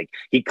Tanahashi. Like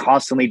he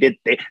constantly did.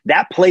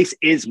 That place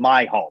is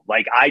my home.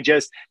 Like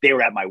they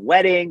were at my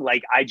wedding.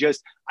 Like I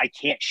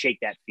can't shake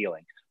that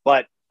feeling.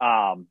 But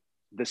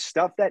the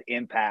stuff that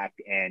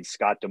Impact and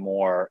Scott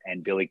D'Amore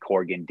and Billy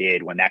Corgan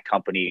did when that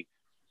company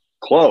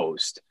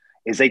closed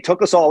is they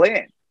took us all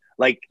in.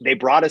 Like they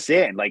brought us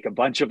in like a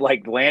bunch of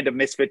like Land of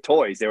Misfit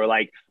Toys. They were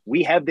like,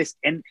 we have this,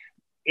 and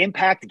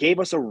Impact gave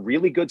us a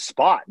really good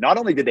spot. Not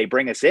only did they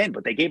bring us in,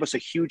 but they gave us a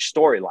huge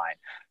storyline.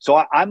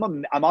 So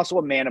I'm also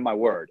a man of my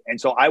word. And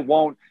so I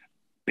won't,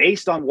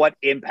 based on what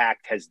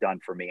Impact has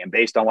done for me and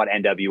based on what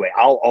NWA,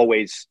 I'll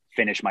always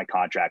finish my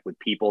contract with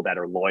people that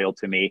are loyal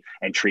to me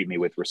and treat me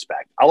with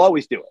respect. I'll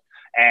always do it.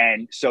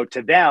 And so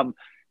to them,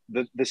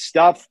 the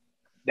stuff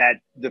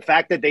that the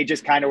fact that they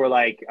just kind of were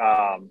like,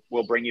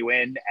 we'll bring you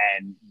in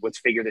and let's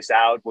figure this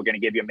out. We're going to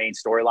give you a main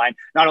storyline.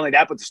 Not only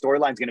that, but the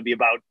storyline is going to be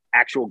about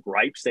actual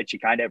gripes that you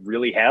kind of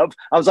really have.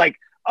 I was like,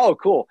 oh,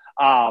 cool.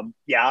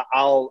 Yeah,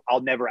 I'll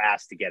never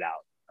ask to get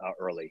out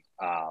early.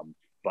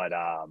 But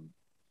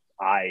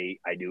I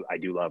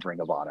do love Ring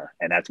of Honor,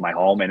 and that's my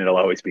home, and it'll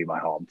always be my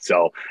home.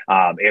 So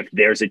if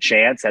there's a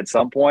chance at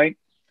some point,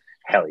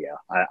 hell yeah,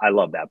 I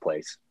love that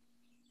place.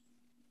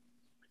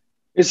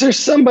 Is there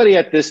somebody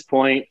at this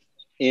point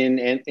in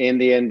the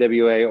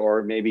NWA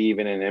or maybe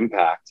even in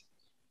Impact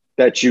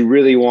that you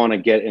really want to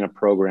get in a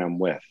program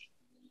with?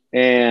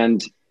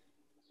 And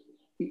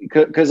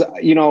because,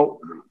 you know,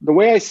 the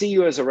way I see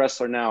you as a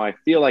wrestler now, I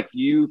feel like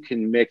you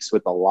can mix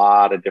with a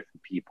lot of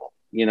different people,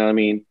 you know what I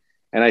mean?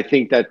 And I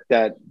think that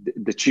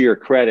to your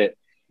credit,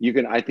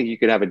 I think you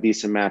could have a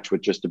decent match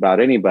with just about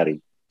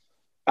anybody.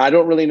 I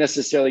don't really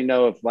necessarily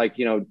know if, like,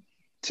 you know,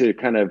 to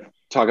kind of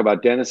talk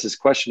about Dennis's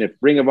question, if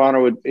Ring of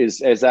Honor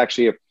is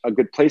actually a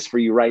good place for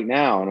you right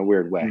now in a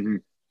weird way. Mm-hmm.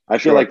 I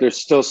feel like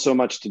there's still so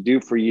much to do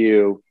for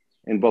you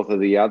in both of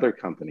the other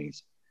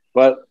companies.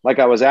 But like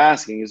I was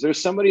asking, is there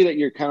somebody that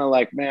you're kind of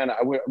like, man,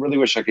 I really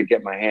wish I could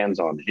get my hands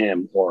on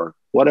him or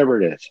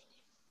whatever it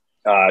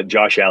is?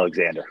 Josh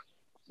Alexander.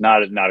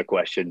 Not a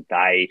question.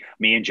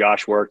 Me and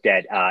Josh worked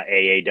at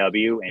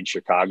AAW in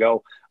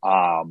Chicago.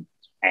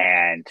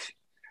 And,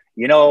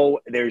 you know,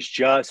 there's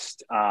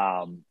just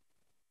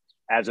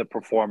as a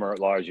performer at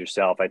large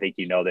yourself, I think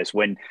you know this,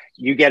 when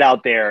you get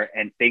out there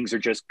and things are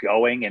just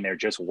going and they're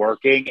just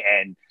working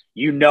and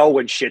you know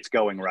when shit's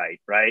going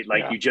right?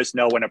 Like you just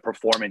know when a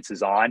performance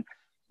is on.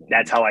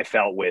 That's how I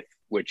felt with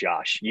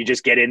Josh. You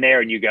just get in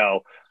there and you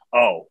go,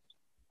 oh,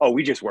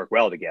 we just work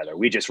well together.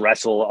 We just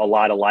wrestle a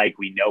lot alike.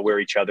 We know where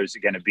each other's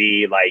going to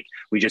be. Like,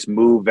 we just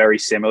move very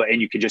similar, and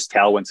you can just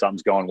tell when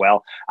something's going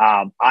well.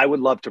 I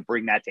would love to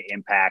bring that to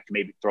Impact,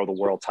 maybe throw the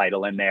world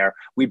title in there.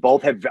 We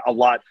both have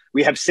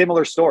we have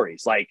similar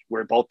stories. Like,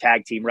 we're both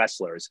tag team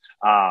wrestlers.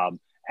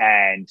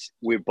 And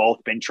we've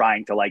both been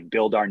trying to, like,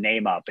 build our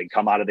name up and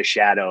come out of the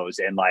shadows.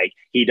 And, like,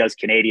 he does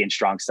Canadian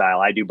strong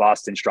style. I do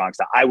Boston strong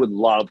style. I would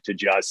love to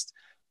just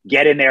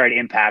get in there at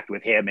Impact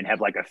with him and have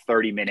like a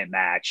 30-minute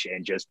match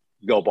and just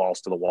go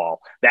balls to the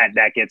wall. That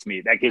gives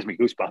me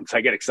goosebumps.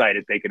 I get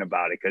excited thinking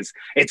about it because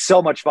it's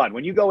so much fun.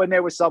 When you go in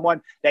there with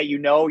someone that you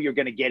know you're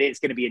going to get it, it's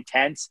going to be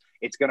intense.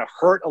 It's going to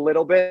hurt a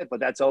little bit, but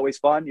that's always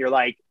fun. You're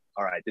like,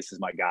 all right, this is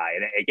my guy.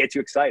 And it gets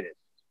you excited.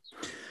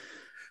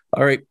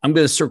 All right, I'm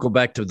going to circle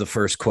back to the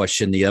first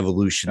question, the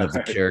evolution of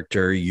the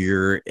character.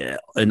 You're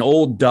an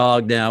old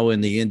dog now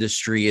in the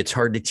industry. It's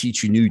hard to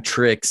teach you new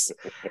tricks.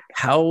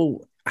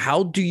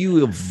 How do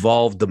you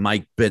evolve the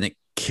Mike Bennett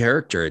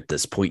character at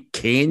this point?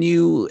 Can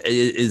you?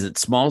 Is it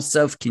small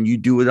stuff? Can you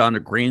do it on a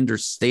grander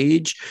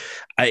stage?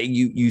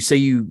 You say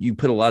you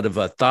put a lot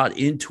of thought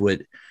into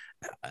it.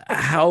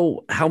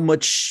 How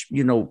much,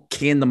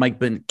 can the Mike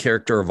Bennett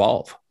character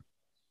evolve?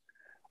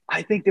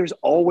 I think there's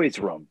always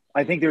room.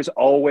 I think there's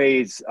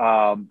always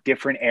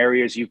different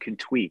areas you can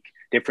tweak,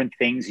 different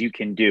things you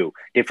can do,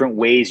 different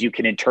ways you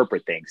can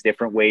interpret things,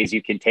 different ways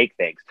you can take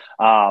things.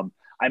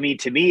 I mean,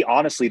 to me,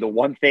 honestly, the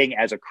one thing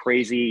as a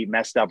crazy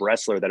messed up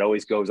wrestler that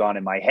always goes on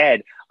in my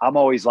head, I'm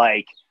always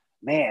like,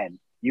 man,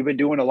 you've been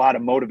doing a lot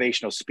of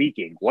motivational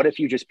speaking. What if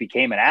you just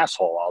became an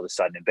asshole all of a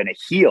sudden and been a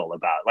heel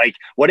about, like,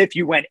 what if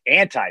you went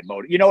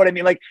anti-motive? You know what I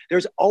mean? Like,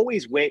 there's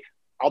always way.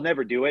 I'll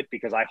never do it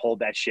because I hold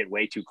that shit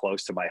way too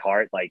close to my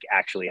heart, like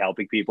actually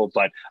helping people.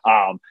 But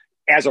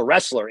as a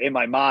wrestler, in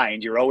my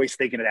mind, you're always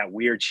thinking of that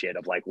weird shit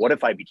of like, what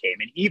if I became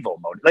an evil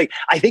mode? Like,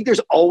 I think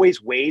there's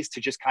always ways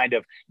to just kind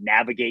of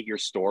navigate your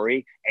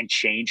story and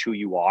change who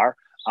you are.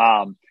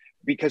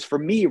 Because for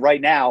me right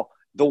now,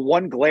 the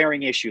one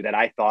glaring issue that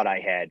I thought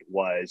I had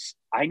was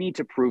I need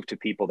to prove to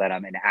people that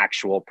I'm an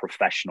actual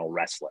professional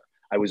wrestler.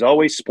 I was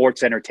always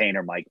sports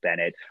entertainer, Mike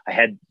Bennett. I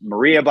had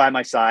Maria by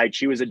my side.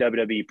 She was a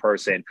WWE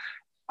person.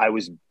 I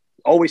was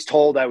always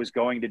told I was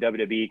going to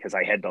WWE because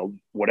I had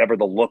whatever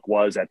the look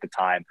was at the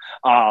time.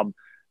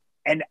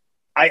 And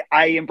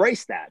I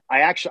embraced that.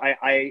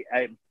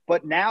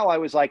 But now I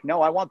was like,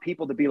 no, I want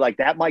people to be like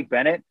that. Mike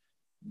Bennett,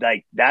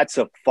 like, that's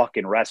a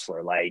fucking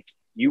wrestler. Like,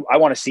 I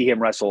want to see him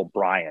wrestle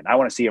Bryan. I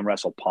want to see him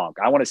wrestle Punk.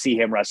 I want to see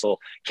him wrestle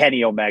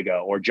Kenny Omega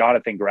or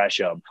Jonathan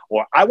Gresham,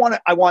 or I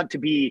want to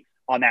be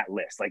on that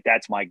list. Like,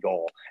 that's my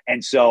goal.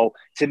 And so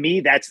to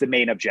me, that's the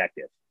main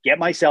objective. Get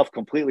myself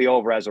completely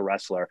over as a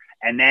wrestler.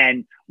 And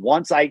then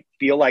once I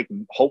feel like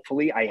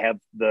hopefully I have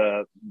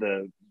that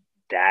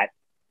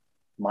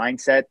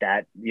mindset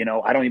that,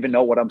 I don't even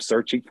know what I'm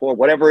searching for,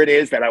 whatever it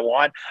is that I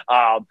want,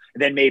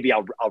 then maybe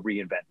I'll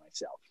reinvent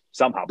myself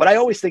somehow. But I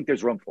always think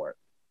there's room for it.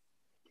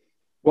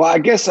 Well, I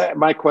guess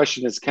my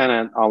question is kind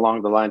of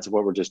along the lines of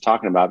what we're just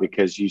talking about,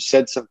 because you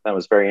said something that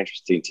was very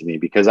interesting to me,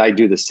 because I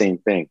do the same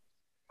thing.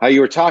 How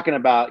you were talking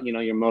about,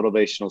 your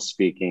motivational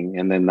speaking,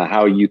 and then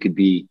how you could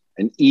be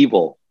an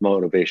evil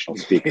motivational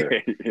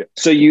speaker. Yeah.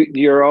 So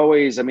you're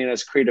always, I mean,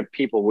 as creative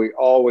people, we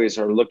always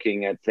are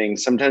looking at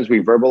things. Sometimes we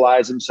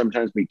verbalize them.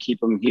 Sometimes we keep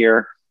them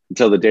here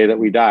until the day that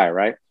we die,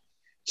 right?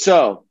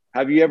 So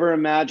have you ever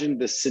imagined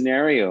the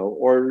scenario,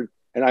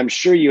 and I'm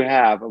sure you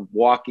have, of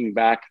walking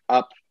back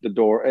up the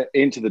door,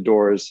 into the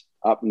doors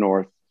up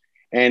north?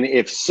 And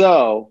if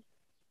so,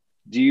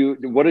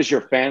 what is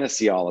your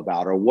fantasy all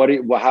about?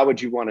 Or how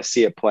would you want to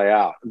see it play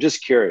out? I'm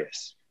just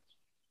curious.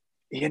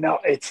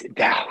 That's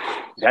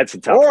a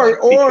tough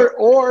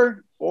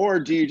one. Or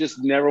do you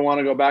just never want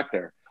to go back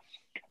there?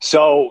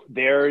 So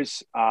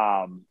there's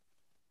a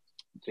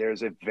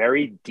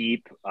very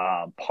deep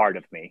part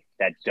of me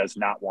that does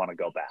not want to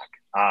go back,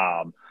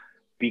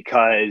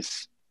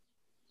 because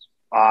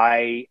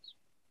I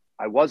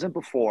wasn't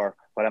before,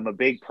 but I'm a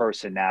big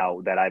person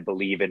now that I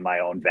believe in my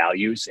own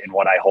values and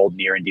what I hold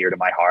near and dear to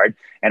my heart.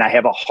 And I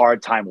have a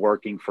hard time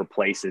working for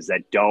places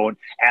that don't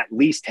at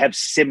least have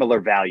similar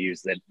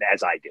values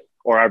as I do,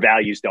 or our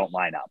values don't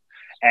line up.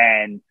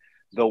 And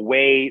the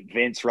way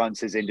Vince runs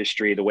his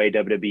industry, the way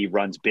WWE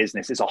runs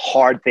business is a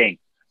hard thing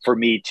for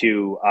me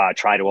to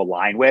try to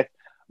align with.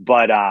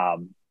 But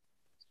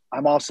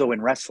I'm also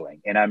in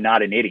wrestling, and I'm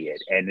not an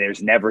idiot, and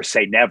there's never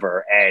say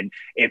never. And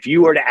if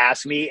you were to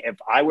ask me if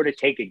I were to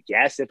take a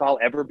guess if I'll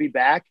ever be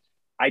back,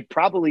 I'd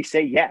probably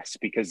say yes,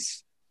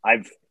 because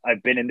I've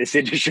been in this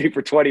industry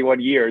for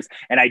 21 years,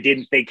 and I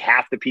didn't think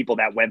half the people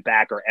that went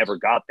back or ever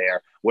got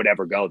there would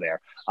ever go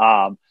there.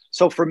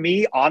 So for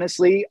me,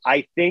 honestly,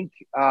 I think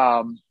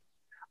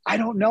I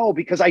don't know,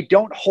 because I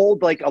don't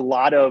hold like a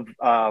lot of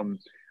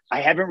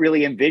I haven't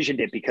really envisioned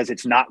it, because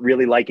it's not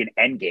really like an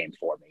end game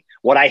for me.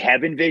 What I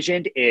have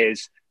envisioned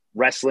is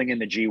wrestling in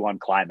the G1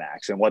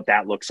 Climax and what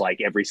that looks like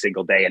every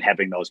single day and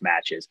having those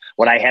matches.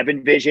 What I have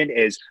envisioned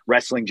is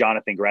wrestling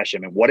Jonathan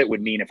Gresham and what it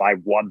would mean if I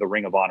won the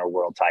Ring of Honor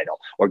world title,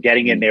 or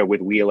getting in there with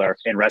Wheeler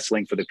and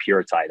wrestling for the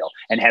Pure title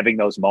and having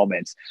those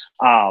moments.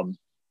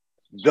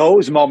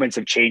 Those moments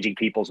of changing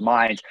people's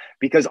minds,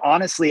 because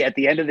honestly, at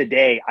the end of the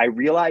day, I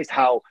realized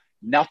how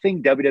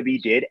nothing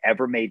WWE did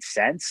ever made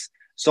sense.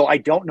 So I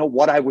don't know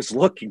what I was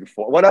looking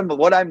for. What I'm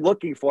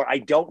looking for, I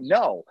don't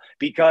know,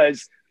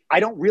 because I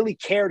don't really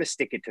care to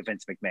stick it to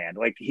Vince McMahon.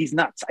 Like, he's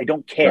nuts. I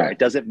don't care. Right. It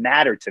doesn't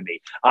matter to me.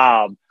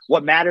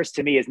 What matters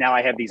to me is now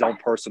I have these own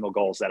personal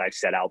goals that I've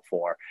set out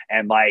for.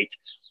 And like,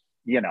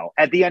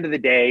 at the end of the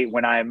day,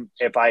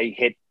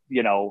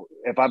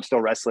 if I'm still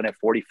wrestling at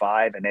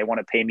 45 and they want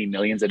to pay me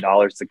millions of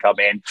dollars to come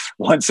in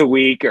once a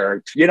week,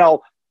 or,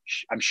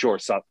 I'm sure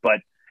so.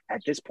 But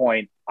at this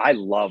point, I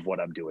love what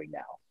I'm doing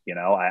now.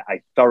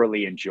 I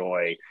thoroughly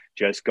enjoy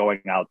just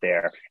going out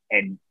there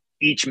and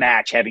each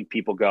match having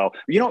people go,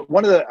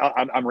 one of the,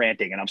 I'm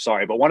ranting and I'm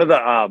sorry, but one of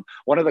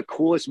the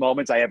coolest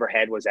moments I ever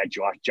had was that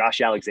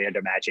Josh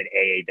Alexander match at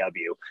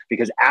AAW,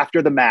 because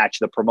after the match,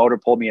 the promoter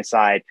pulled me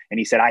aside and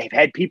he said, I've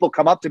had people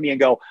come up to me and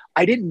go,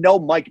 I didn't know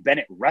Mike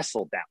Bennett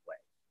wrestled that way.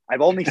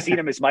 I've only seen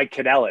him as Mike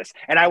Kanellis.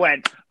 And I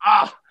went,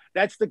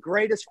 that's the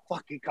greatest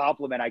fucking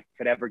compliment I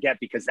could ever get,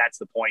 because that's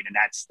the point and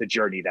that's the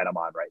journey that I'm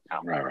on right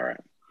now. Right.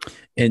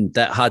 And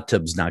that hot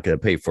tub's not going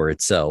to pay for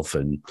itself.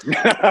 And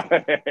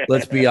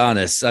let's be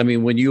honest. I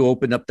mean, when you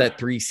open up that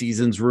 3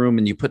 Seasons room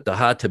and you put the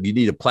hot tub, you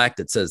need a plaque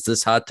that says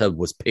this hot tub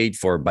was paid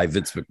for by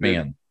Vince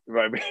McMahon.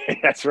 Right.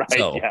 That's right.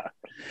 So, yeah.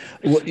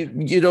 What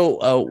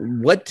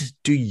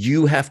do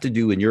you have to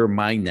do in your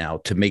mind now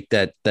to make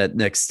that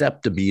next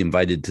step to be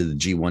invited to the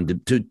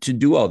G1 to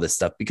do all this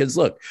stuff? Because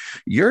look,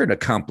 you're an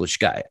accomplished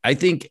guy. I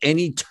think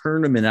any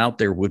tournament out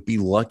there would be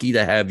lucky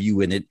to have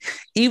you in it.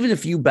 Even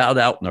if you bowed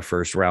out in the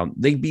first round,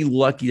 they'd be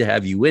lucky to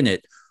have you in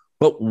it.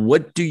 But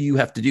what do you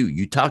have to do?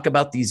 You talk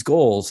about these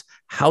goals.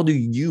 How do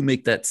you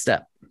make that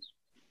step?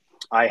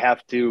 I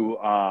have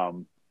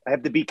to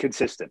be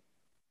consistent.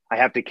 I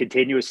have to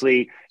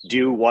continuously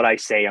do what I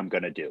say I'm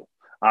going to do.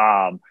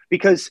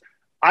 Because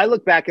I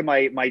look back at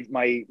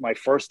my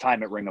first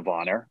time at Ring of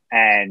Honor,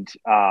 and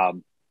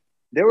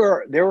there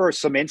were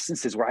some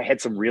instances where I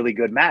had some really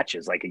good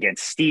matches, like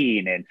against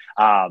Steen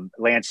and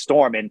Lance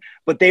Storm,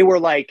 but they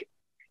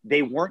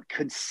weren't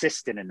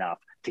consistent enough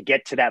to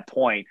get to that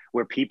point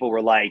where people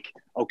were like,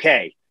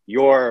 okay,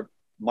 you're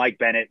Mike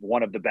Bennett,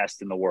 one of the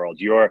best in the world.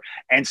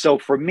 And so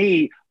for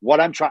me, what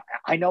I'm trying,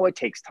 I know it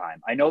takes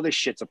time. I know this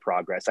shit's a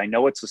progress. I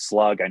know it's a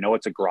slug. I know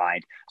it's a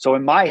grind. So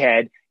in my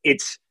head,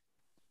 it's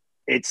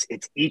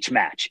each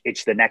match.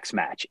 It's the next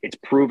match. It's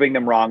proving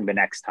them wrong the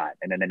next time,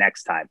 and then the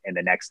next time, and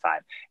the next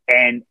time.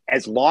 And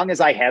as long as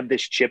I have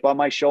this chip on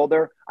my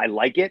shoulder, I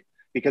like it,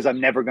 because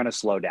I'm never going to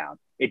slow down.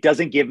 It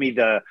doesn't give me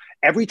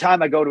every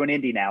time I go to an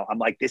indie now, I'm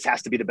like, this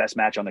has to be the best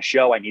match on the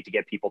show. I need to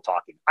get people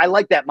talking. I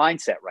like that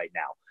mindset right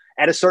now.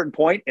 At a certain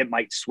point, it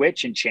might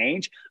switch and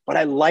change, but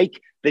I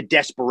like the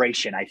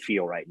desperation I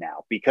feel right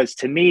now, because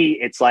to me,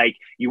 it's like,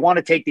 you want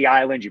to take the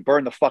island, you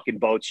burn the fucking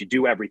boats, you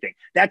do everything.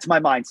 That's my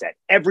mindset.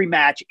 Every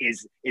match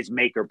is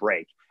make or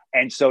break.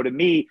 And so to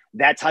me,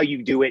 that's how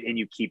you do it and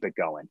you keep it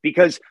going,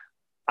 because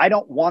I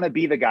don't want to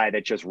be the guy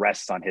that just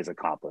rests on his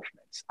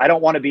accomplishments. I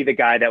don't want to be the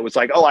guy that was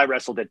like, oh, I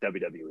wrestled at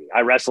WWE.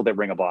 I wrestled at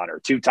Ring of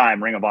Honor,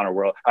 2-time Ring of Honor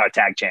World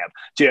Tag Champ,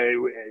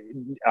 to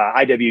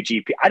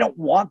IWGP. I don't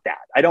want that.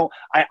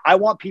 I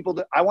want people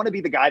to, I want to be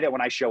the guy that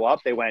when I show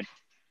up, they went,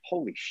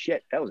 holy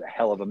shit, that was a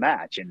hell of a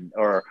match.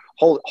 Or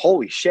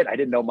holy shit, I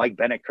didn't know Mike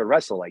Bennett could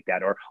wrestle like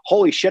that. Or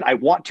holy shit, I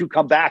want to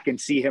come back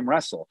and see him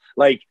wrestle.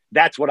 Like,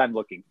 that's what I'm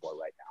looking for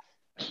right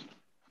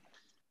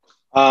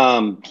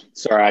now.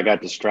 Sorry, I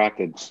got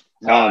distracted.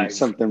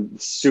 Something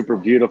super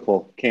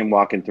beautiful came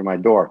walking through my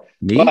door.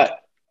 Me?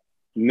 But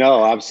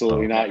no,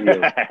 absolutely not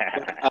you.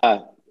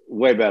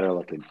 Way better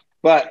looking.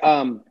 But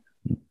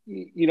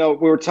we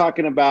were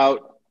talking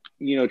about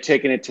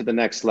taking it to the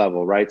next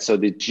level, right? So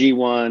the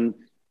G1,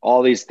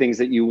 all these things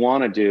that you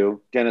want to do.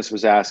 Dennis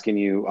was asking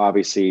you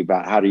obviously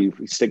about how do you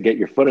get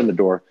your foot in the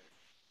door.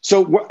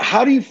 So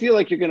how do you feel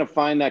like you're going to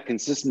find that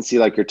consistency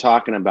like you're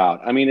talking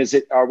about? I mean,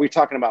 are we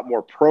talking about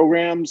more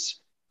programs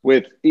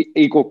with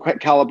equal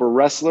caliber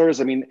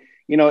wrestlers? I mean,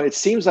 it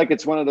seems like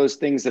it's one of those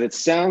things that it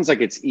sounds like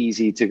it's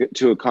easy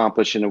to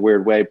accomplish in a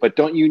weird way, but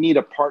don't you need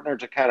a partner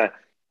to kind of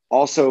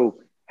also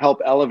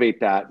help elevate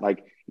that?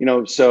 Like,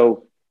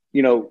 do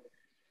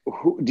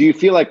you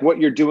feel like what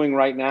you're doing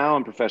right now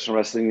in professional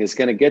wrestling is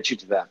going to get you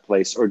to that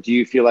place? Or do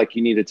you feel like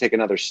you need to take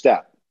another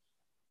step?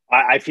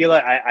 I feel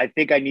like I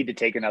think I need to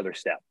take another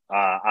step.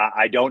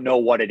 I don't know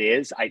what it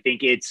is. I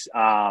think it's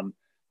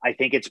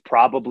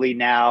probably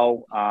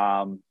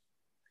now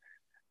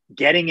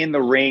getting in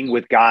the ring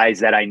with guys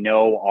that I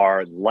know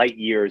are light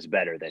years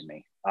better than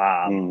me.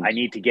 I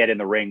need to get in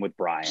the ring with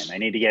Brian. I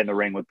need to get in the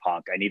ring with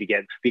Punk.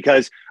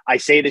 Because I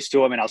say this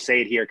to him, and I'll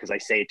say it here because I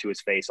say it to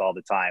his face all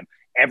the time.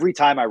 Every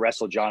time I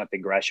wrestle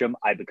Jonathan Gresham,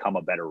 I become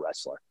a better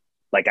wrestler.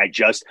 Like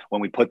when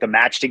we put the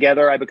match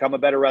together, I become a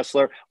better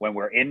wrestler. When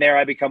we're in there,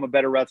 I become a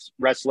better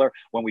wrestler.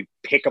 When we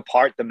pick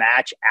apart the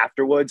match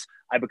afterwards,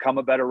 I become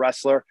a better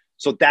wrestler.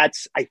 So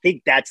I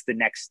think that's the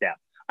next step.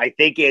 I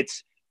think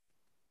it's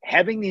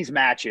having these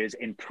matches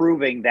and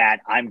proving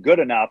that I'm good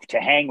enough to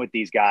hang with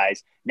these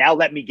guys. Now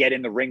let me get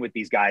in the ring with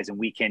these guys and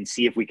we can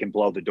see if we can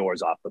blow the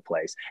doors off the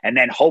place. And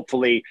then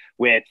hopefully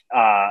with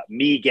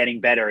me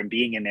getting better and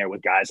being in there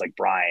with guys like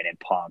Brian and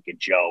Punk and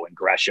Joe and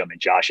Gresham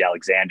and Josh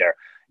Alexander,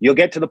 you'll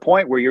get to the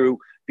point where you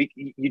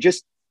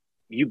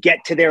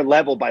get to their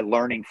level by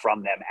learning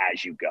from them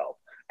as you go.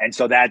 And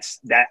so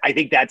I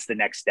think that's the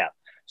next step.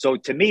 So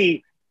to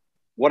me,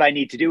 what I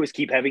need to do is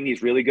keep having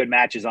these really good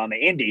matches on the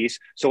indies.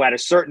 So at a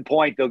certain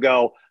point, they'll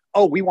go,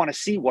 oh, we want to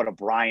see what a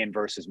Brian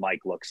versus Mike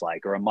looks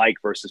like, or a Mike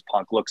versus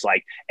Punk looks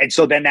like. And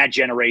so then that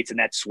generates and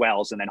that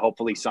swells, and then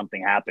hopefully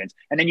something happens,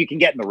 and then you can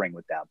get in the ring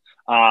with them.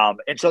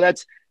 And so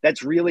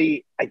that's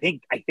really, I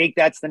think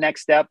that's the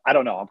next step. I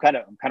don't know. I'm kind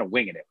of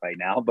winging it right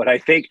now, but I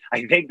think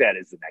that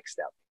is the next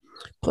step.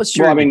 Plus,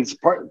 it's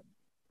part.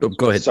 Oh,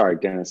 go ahead. Sorry,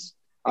 Dennis.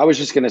 I was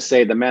just going to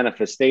say the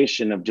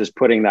manifestation of just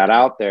putting that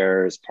out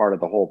there is part of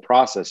the whole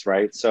process,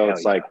 right? So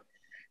it's like,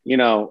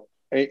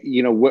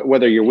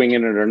 whether you're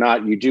winging it or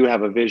not, you do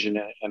have a vision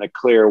and a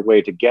clear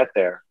way to get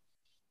there.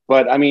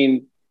 But I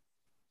mean,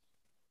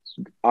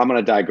 I'm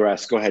going to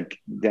digress. Go ahead,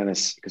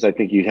 Dennis, because I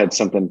think you had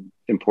something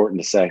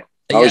important to say.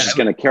 I was just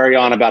going to carry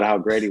on about how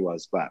great he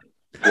was, but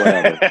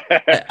whatever.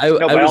 I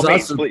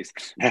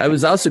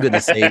was also going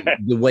to say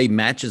the way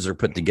matches are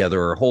put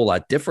together are a whole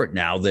lot different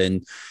now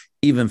than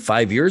even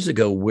 5 years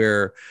ago,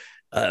 where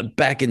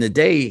back in the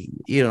day,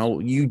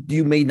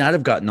 you may not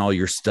have gotten all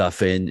your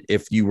stuff in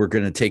if you were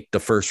going to take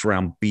the first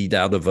round beat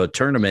out of a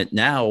tournament.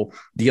 Now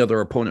the other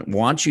opponent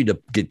wants you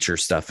to get your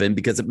stuff in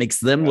because it makes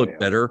them look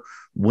better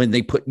when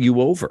they put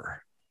you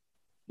over.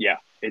 Yeah,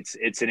 it's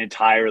an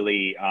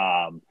entirely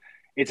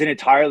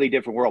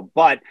different world,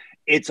 but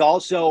it's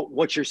also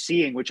what you're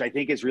seeing, which I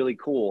think is really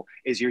cool,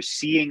 is you're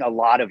seeing a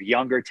lot of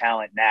younger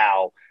talent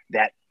now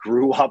that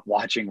grew up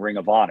watching Ring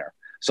of Honor.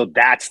 So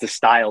that's the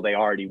style they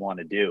already want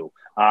to do.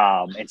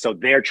 And so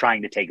they're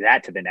trying to take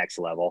that to the next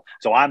level.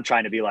 So I'm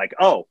trying to be like,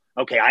 oh,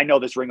 okay, I know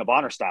this Ring of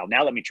Honor style.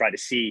 Now let me try to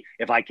see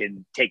if I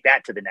can take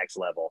that to the next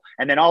level.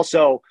 And then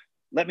also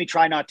let me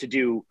try not to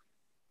do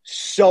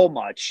so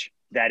much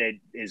that it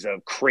is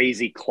a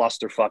crazy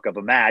clusterfuck of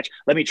a match.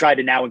 Let me try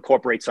to now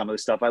incorporate some of the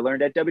stuff I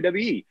learned at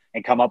WWE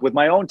and come up with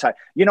my own type.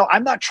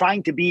 I'm not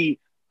trying to be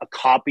a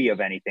copy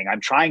of anything.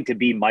 I'm trying to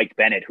be Mike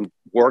Bennett, who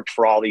worked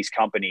for all these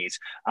companies,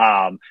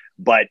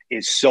 but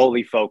is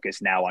solely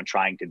focused now on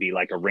trying to be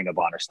like a Ring of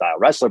Honor style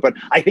wrestler. But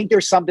I think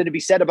there's something to be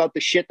said about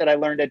the shit that I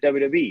learned at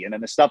WWE and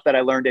then the stuff that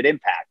I learned at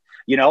Impact.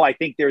 I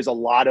think there's a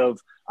lot of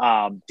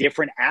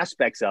different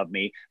aspects of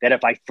me that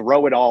if I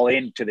throw it all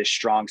into this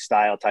strong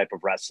style type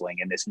of wrestling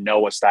and this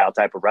Noah style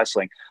type of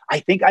wrestling,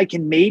 I think I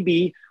can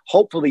maybe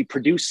hopefully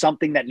produce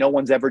something that no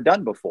one's ever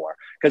done before.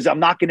 Because I'm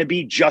not going to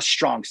be just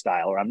strong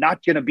style, or I'm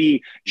not going to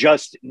be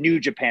just New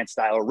Japan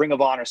style or Ring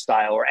of Honor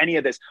style or any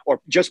of this,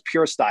 or just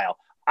pure style.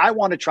 I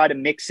want to try to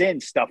mix in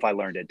stuff I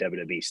learned at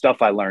WWE,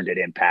 stuff I learned at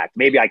Impact.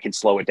 Maybe I can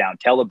slow it down,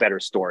 tell a better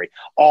story,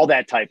 all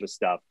that type of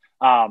stuff.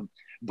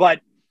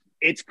 But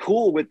it's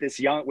cool with this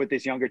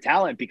younger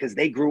talent because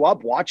they grew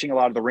up watching a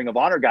lot of the Ring of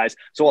Honor guys.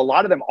 So a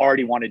lot of them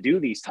already want to do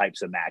these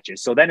types of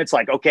matches. So then it's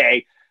like,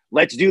 okay,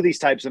 let's do these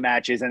types of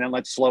matches and then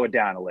let's slow it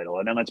down a little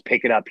and then let's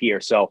pick it up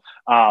here. So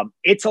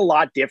it's a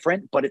lot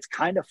different, but it's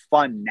kind of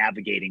fun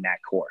navigating that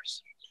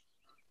course.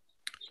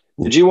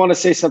 Did you want to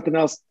say something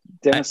else,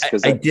 Dennis?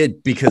 I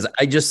did, because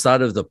I just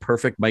thought of the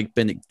perfect Mike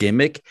Bennett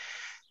gimmick.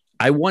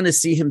 I want to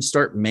see him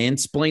start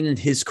mansplaining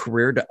his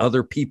career to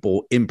other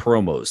people in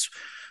promos,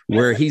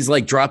 where he's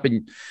like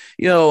dropping,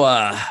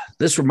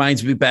 this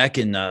reminds me back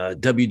in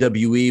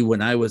WWE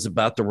when I was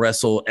about to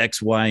wrestle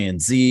X, Y,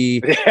 and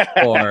Z,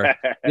 or,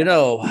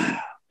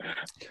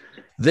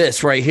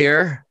 this right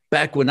here,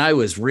 back when I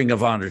was Ring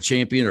of Honor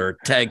champion or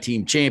tag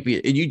team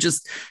champion. And you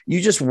just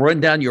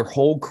run down your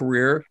whole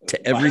career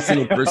to every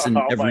single person,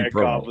 every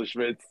promo.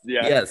 Accomplishments.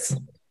 Yeah. Yes.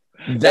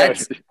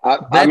 That's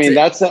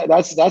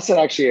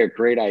actually a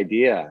great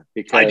idea,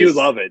 because I do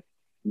love it,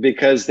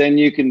 because then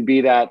you can be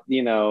that,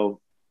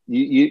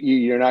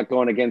 you're not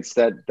going against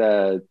that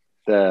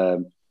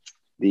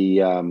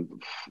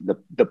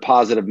the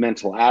positive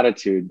mental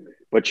attitude,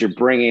 but you're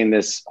bringing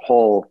this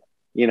whole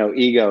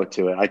ego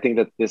to it. I think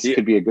that this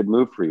could be a good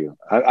move for you.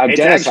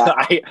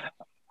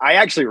 I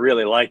actually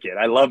really like it.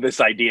 I love this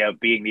idea of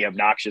being the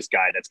obnoxious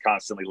guy that's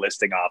constantly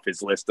listing off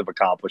his list of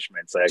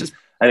accomplishments.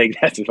 I think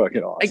that's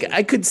fucking awesome.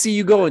 I could see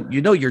you going,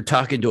 you're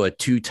talking to a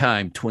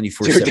 2-time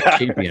 24/7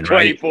 champion,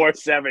 right?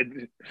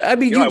 24/7. I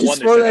mean, you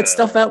just throw that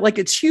stuff out like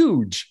it's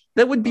huge.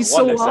 That would be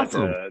so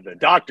awesome. The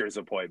doctor's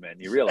appointment.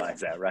 You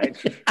realize that, right?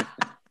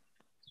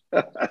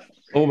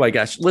 Oh my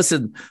gosh.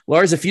 Listen,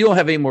 Lars, if you don't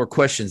have any more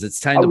questions, it's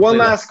time to one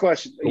last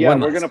question. Yeah,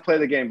 we're going to play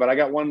the game, but I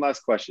got one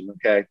last question.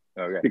 Okay.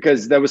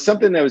 Because there was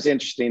something that was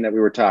interesting that we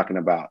were talking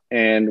about.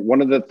 And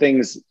one of the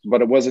things,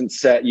 but it wasn't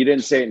said, you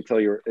didn't say it until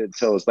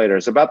it was later.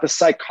 It's about the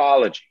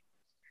psychology,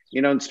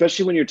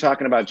 especially when you're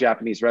talking about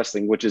Japanese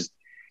wrestling, which is,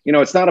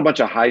 it's not a bunch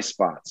of high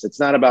spots. It's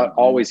not about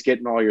always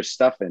getting all your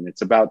stuff in.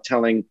 It's about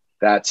telling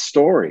that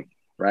story.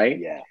 Right.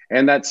 Yeah.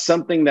 And that's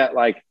something that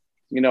I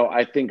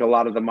think a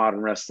lot of the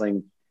modern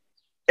wrestling,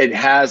 it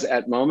has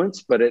at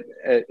moments, but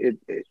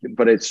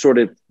it sort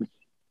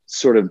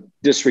of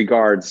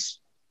disregards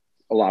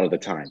a lot of the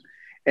time.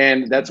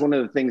 And that's one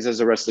of the things as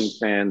a wrestling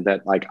fan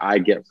that I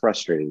get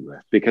frustrated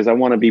with, because I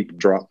want to be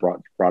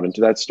brought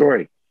into that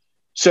story.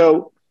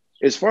 So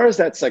as far as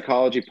that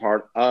psychology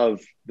part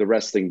of the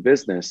wrestling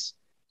business,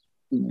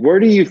 where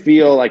do you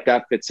feel like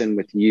that fits in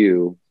with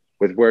you,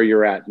 with where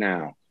you're at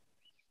now?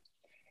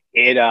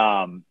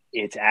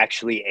 It's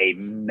actually a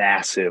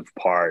massive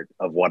part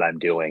of what I'm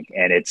doing.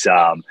 And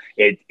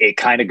it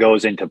kind of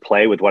goes into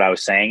play with what I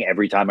was saying.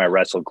 Every time I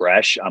wrestle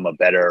Gresh, I'm a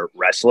better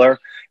wrestler,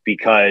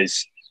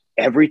 because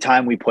every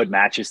time we put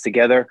matches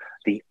together,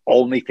 the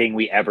only thing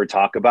we ever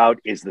talk about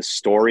is the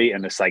story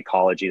and the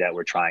psychology that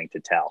we're trying to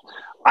tell.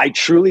 I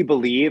truly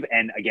believe,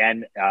 and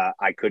again,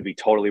 I could be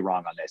totally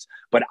wrong on this,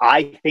 but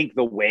I think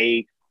the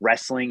way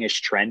wrestling is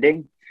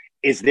trending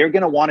is they're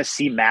going to want to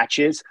see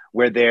matches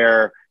where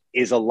there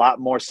is a lot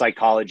more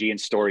psychology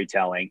and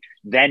storytelling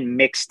then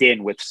mixed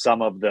in with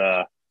some of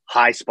the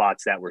high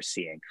spots that we're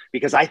seeing.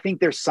 Because I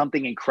think there's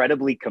something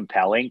incredibly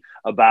compelling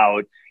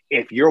about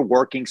if you're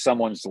working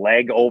someone's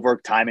leg over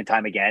time and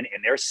time again,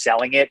 and they're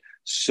selling it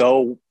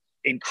so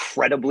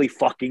incredibly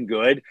fucking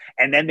good,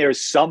 and then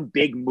there's some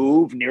big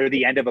move near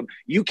the end of them,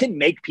 you can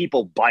make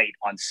people bite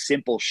on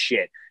simple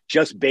shit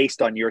just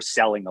based on your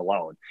selling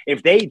alone.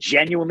 If they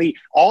genuinely,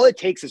 all it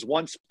takes is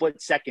one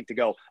split second to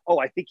go, oh,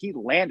 I think he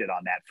landed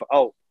on that.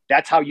 Oh,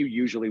 that's how you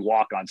usually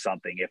walk on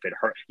something if it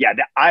hurt. Yeah,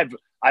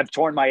 I've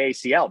torn my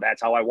ACL. That's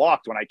how I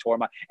walked when I tore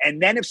my.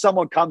 And then if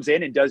someone comes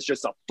in and does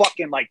just a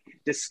fucking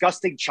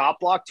disgusting chop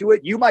block to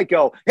it, you might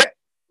go, hey,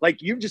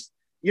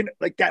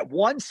 that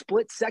one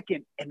split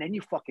second, and then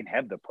you fucking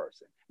have the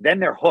person. Then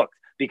they're hooked,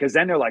 because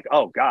then they're like,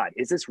 oh God,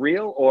 is this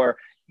real? Or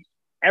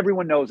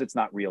everyone knows it's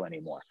not real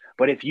anymore.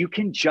 But if you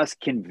can just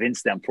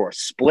convince them for a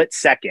split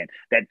second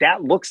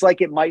that looks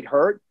like it might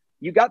hurt,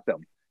 you got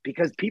them.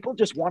 Because people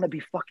just want to be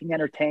fucking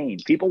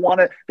entertained. People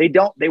want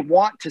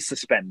to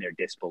suspend their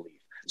disbelief.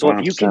 So 100%.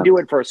 If you can do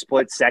it for a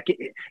split second,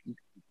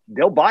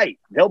 they'll buy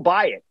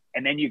it.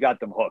 And then you got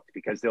them hooked,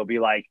 because they'll be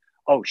like,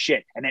 oh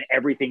shit. And then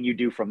everything you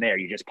do from there,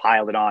 you just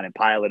pile it on and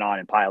pile it on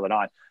and pile it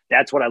on.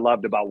 That's what I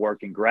loved about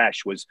working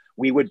Gresh, was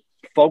we would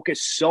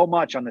focus so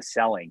much on the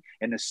selling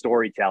and the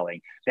storytelling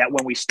that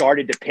when we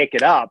started to pick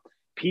it up,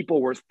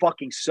 people were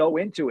fucking so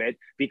into it,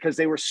 because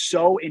they were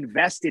so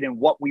invested in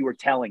what we were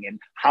telling and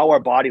how our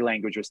body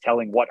language was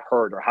telling what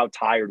hurt or how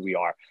tired we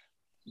are.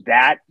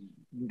 That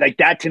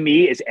to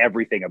me is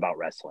everything about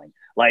wrestling.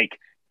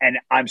 And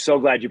I'm so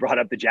glad you brought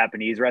up the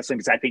Japanese wrestling,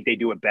 because I think they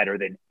do it better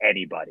than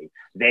anybody.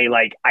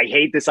 I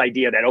hate this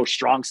idea that,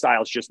 strong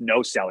style is just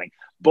no selling.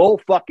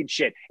 Bull fucking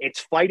shit. It's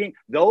fighting.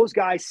 Those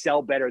guys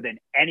sell better than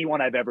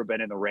anyone I've ever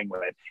been in the ring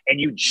with. And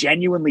you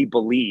genuinely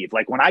believe,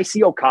 when I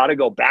see Okada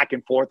go back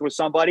and forth with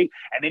somebody,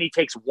 and then he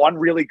takes one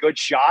really good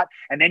shot,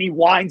 and then he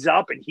winds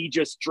up and he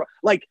just,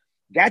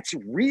 that's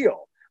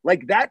real.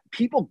 Like that,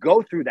 people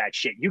go through that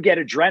shit. You get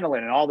adrenaline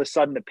and all of a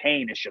sudden the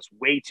pain is just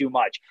way too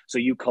much. So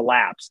you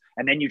collapse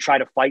and then you try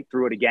to fight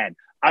through it again.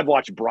 I've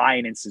watched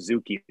Brian and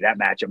Suzuki, that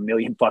match, a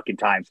million fucking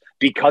times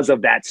because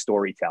of that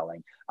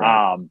storytelling.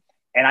 Right.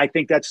 And I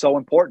think that's so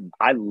important.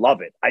 I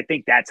love it. I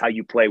think that's how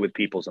you play with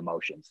people's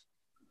emotions.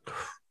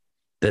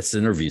 This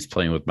interview's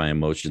playing with my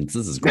emotions.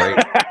 This is great.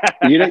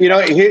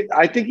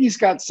 I think he's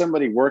got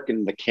somebody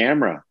working the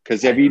camera.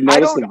 Because have you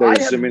noticed that they're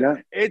zooming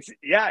out?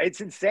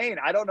 It's insane.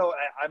 I don't know.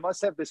 I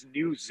must have this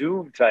new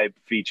Zoom type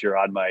feature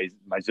on my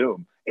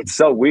Zoom. It's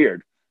so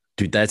weird.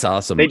 Dude, that's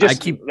awesome. They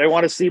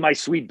want to see my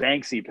sweet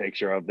Banksy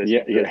picture of this.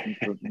 Yeah.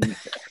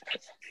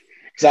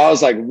 So I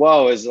was like,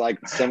 whoa, is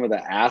like some of the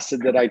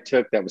acid that I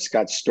took that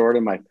got stored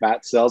in my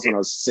fat cells when I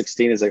was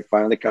 16 is like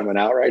finally coming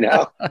out right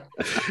now.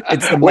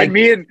 It's the when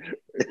me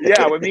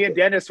and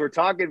Dennis were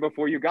talking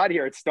before you got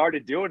here, it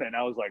started doing it. And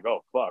I was like,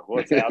 oh, fuck,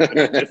 what's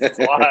happening? This is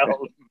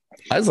wild.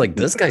 I was like,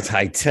 this guy's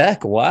high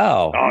tech.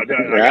 Wow. Oh, no,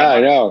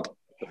 I know.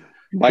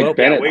 Mike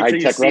Bennett, wait till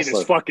you see wrestler.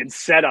 This fucking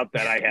setup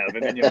that I have,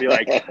 and then you'll be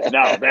like,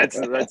 "No, that's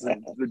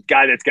the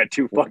guy that's got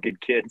 2 fucking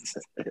kids."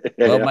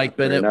 Well, Mike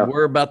Bennett,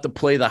 we're about to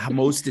play the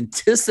most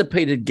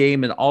anticipated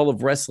game in all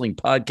of wrestling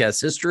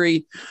podcast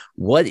history.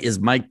 What is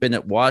Mike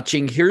Bennett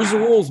watching? Here's the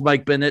rules,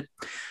 Mike Bennett.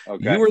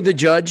 Okay. You are the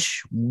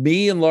judge.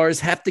 Me and Lars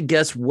have to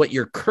guess what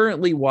you're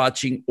currently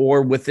watching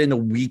or within a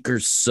week or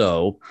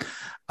so.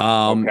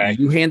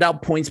 You hand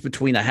out points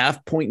between a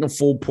half point and a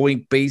full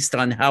point based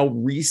on how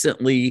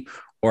recently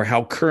or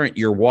how current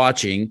you're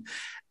watching.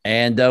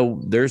 And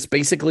there's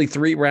basically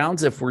 3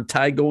 rounds. If we're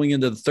tied going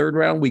into the 3rd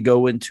round, we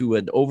go into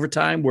an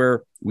overtime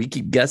where we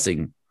keep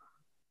guessing.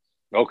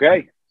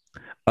 Okay.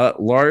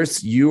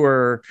 Lars, you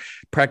are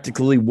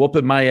practically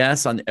whooping my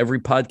ass on every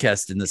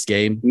podcast in this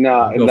game.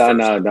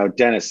 No,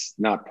 Dennis,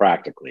 not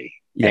practically.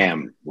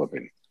 Am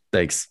whooping.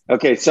 Thanks.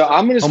 Okay, so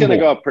I'm just going to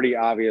go a pretty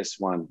obvious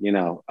one.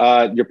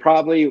 You're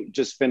probably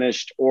just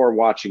finished or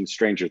watching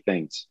Stranger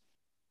Things.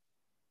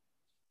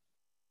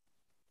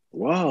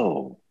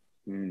 Whoa.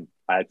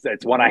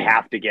 It's one I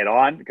have to get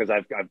on because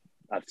I've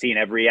seen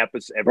every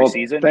episode, every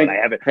season, but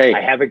I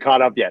haven't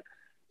caught up yet.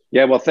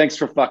 Yeah, well, thanks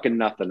for fucking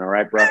nothing. All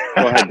right, bro.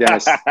 Go ahead,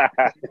 Dennis.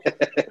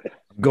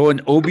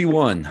 Going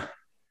Obi-Wan.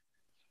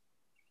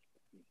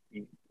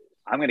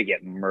 I'm going to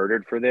get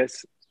murdered for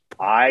this.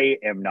 I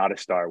am not a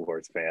Star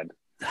Wars fan.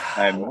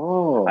 I'm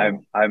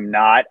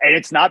not, and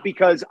it's not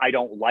because I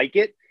don't like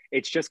it.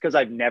 It's just because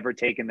I've never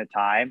taken the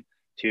time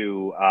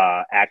to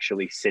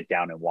actually sit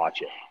down and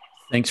watch it.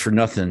 Thanks for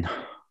nothing.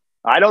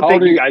 I don't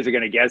think you guys are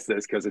going to guess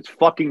this because it's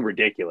fucking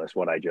ridiculous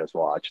what I just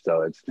watched.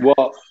 So it's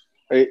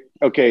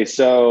okay.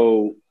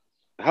 So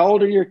how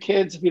old are your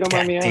kids, if you don't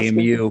mind me asking? Damn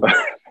you!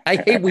 I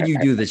hate when you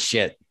do this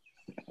shit.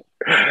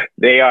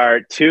 They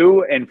are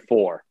 2 and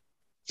 4.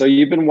 So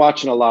you've been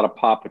watching a lot of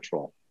Paw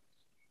Patrol.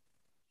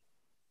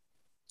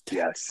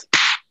 Yes.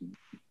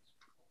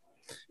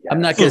 I'm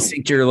not going to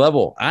sink to your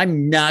level.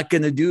 I'm not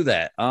going to do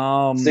that.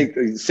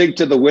 Sink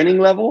to the winning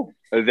level.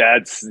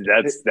 That's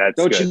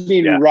Don't you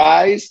mean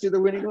rise to the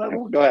winning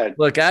level? Go ahead.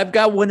 Look, I've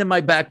got one in my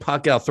back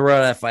pocket. I'll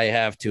throw it if I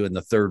have to in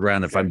the 3rd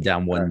round if I'm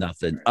down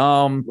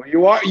 1-0.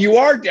 Well, you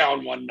are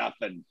down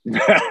 1-0.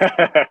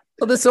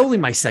 Well, that's only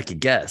my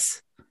second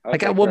guess. Okay, I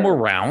got one more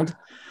round.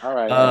 All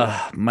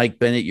right. Mike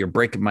Bennett, you're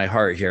breaking my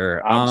heart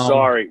here.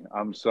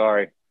 I'm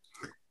sorry.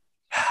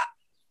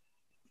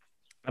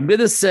 I'm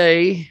gonna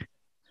say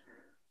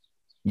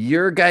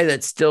you're a guy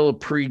that still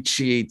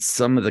appreciates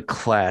some of the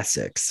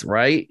classics,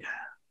 right?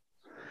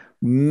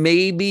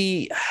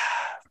 Maybe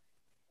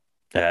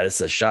this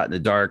is a shot in the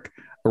dark.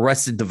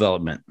 Arrested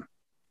Development.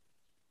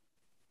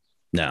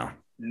 No.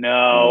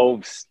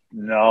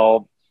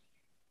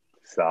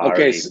 Sorry.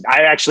 Okay,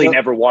 I actually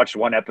never watched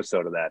one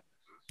episode of that.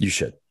 You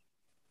should.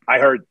 I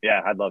heard.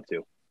 Yeah, I'd love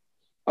to.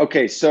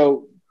 Okay,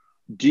 so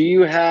do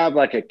you have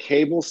like a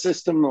cable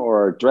system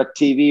or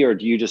DirecTV, or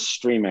do you just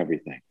stream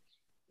everything?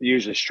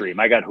 Usually stream.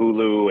 I got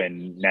Hulu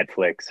and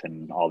Netflix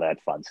and all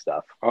that fun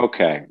stuff.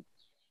 Okay.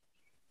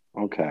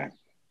 I'm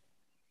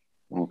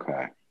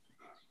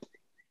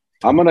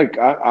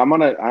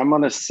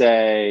gonna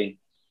say.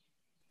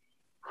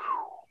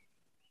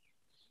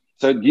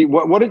 So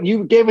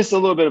you gave us a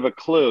little bit of a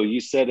clue. You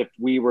said if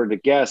we were to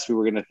guess, we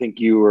were going to think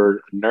you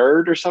were a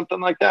nerd or something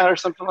like that.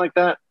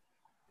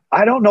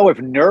 I don't know if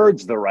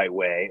nerd's the right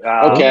way.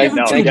 Okay,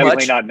 no,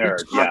 definitely not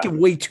nerd. You're talking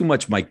way too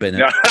much, Mike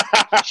Bennett.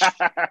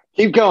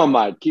 Keep going,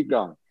 Mike. Keep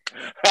going.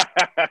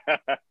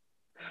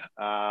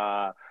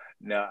 No.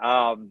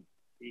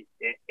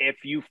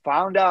 If you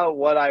found out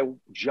what I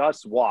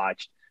just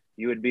watched,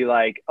 you would be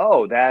like,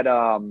 "Oh, that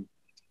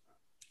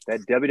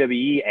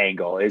WWE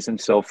angle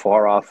isn't so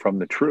far off from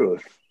the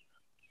truth."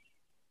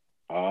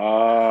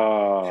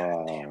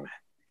 Oh.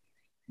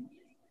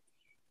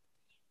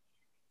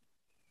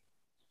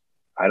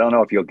 I don't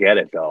know if you'll get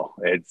it though.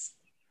 It's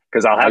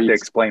because I'll have to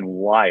explain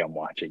why I'm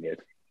watching it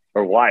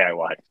or why I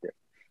watched it.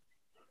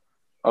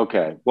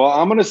 Okay. Well,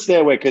 I'm going to stay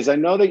away because I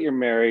know that you're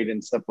married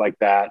and stuff like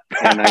that,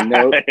 and I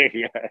know,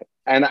 Yeah.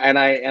 and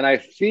I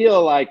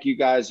feel like you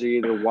guys are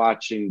either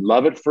watching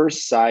Love at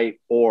First Sight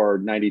or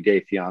 90 Day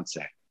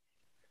Fiance.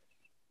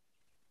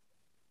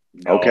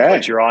 No, Okay.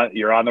 but you're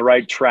on the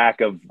right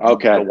track of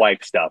Okay. the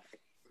wife stuff.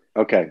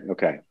 Okay.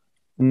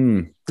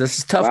 This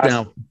is tough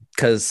now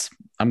because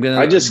I'm gonna.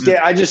 I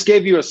just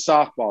gave you a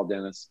softball,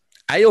 Dennis.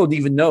 I don't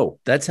even know.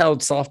 That's how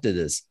soft it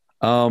is.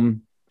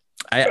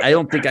 I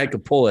don't think I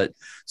could pull it.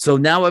 So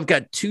now I've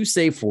got two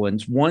safe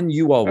ones. One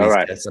you always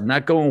guess. I'm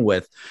not going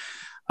with.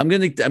 I'm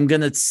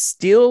gonna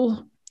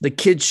steal the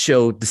kids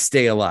show to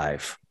stay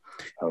alive,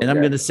 and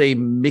I'm gonna say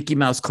Mickey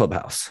Mouse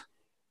Clubhouse.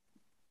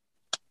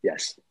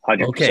 Yes,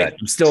 100%. Okay,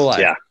 I'm still alive.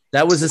 Yeah,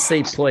 that was a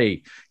safe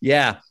play.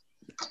 Yeah,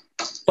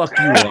 fuck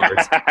you,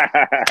 Lars.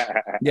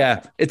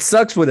 Yeah, it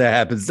sucks when that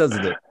happens,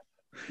 doesn't it?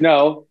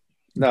 No,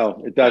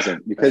 it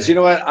doesn't. Because you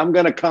know what? I'm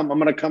gonna come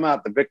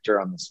out the victor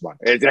on this one.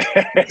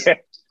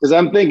 Because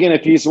I'm thinking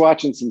if he's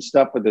watching some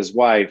stuff with his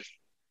wife,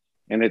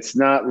 and it's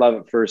not Love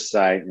at First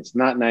Sight, and it's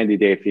not 90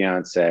 Day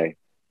Fiance,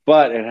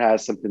 but it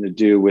has something to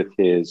do with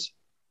his.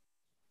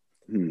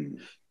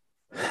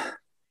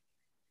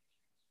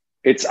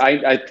 It's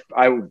I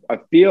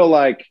feel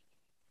like,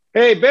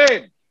 hey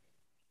babe.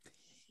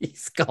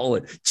 He's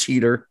calling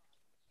cheater.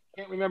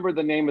 I can't remember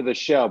the name of the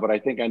show, but I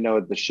think I know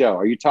the show.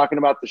 Are you talking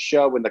about the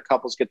show when the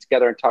couples get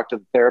together and talk to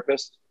the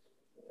therapist?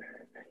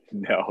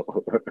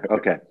 No.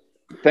 Okay.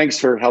 Thanks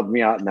for helping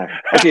me out in that.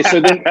 Okay,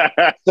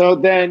 so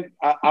then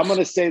I'm going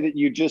to say that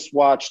you just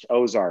watched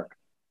Ozark.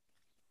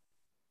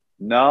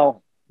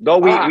 No,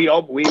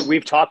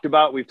 we've talked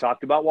about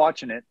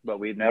watching it, but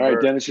we've never. All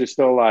right, Dennis, you're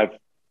still alive.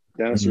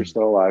 You're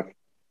still alive.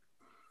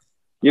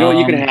 You know what?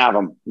 You can have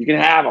them. You can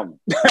have them.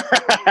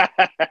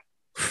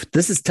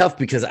 This is tough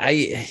because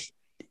I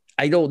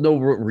don't know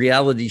what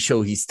reality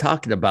show he's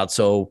talking about.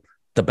 So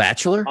The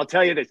Bachelor? I'll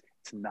tell you this.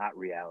 It's not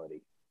reality.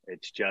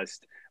 It's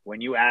just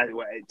when you ask.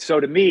 So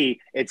to me,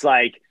 it's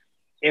like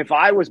if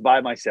I was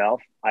by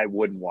myself, I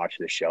wouldn't watch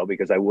this show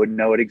because I wouldn't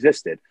know it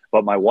existed.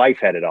 But my wife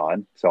had it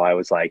on. So I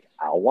was like,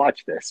 I'll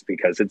watch this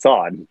because it's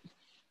on.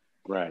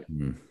 Right.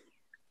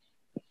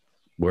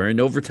 We're in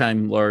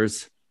overtime,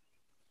 Lars.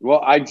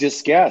 Well, I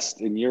just guessed,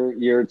 and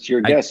it's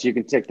your guess. You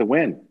can take the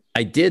win.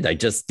 I did. I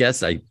just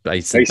guessed. I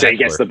said you say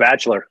guess The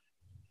Bachelor.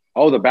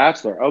 Oh, The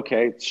Bachelor.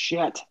 Okay.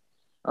 Shit.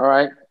 All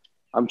right.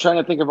 I'm trying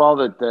to think of all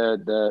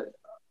the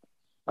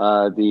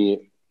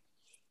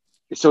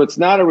so it's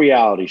not a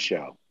reality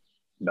show.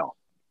 No.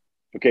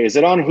 Okay. Is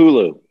it on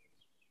Hulu?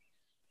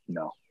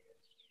 No.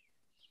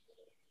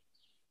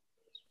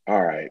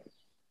 All right.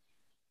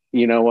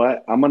 You know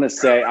what? I'm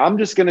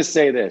just going to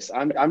say this.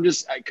 I'm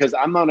just because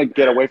I'm going to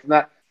get away from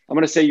that. I'm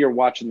going to say you're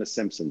watching The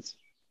Simpsons.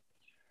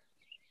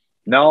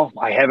 No,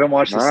 I haven't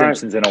watched The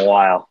Simpsons in a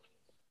while.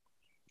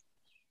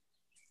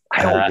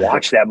 I don't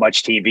watch that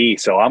much TV,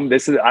 so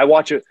I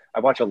watch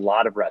a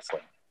lot of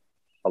wrestling,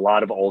 a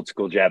lot of old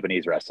school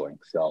Japanese wrestling.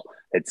 So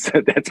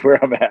that's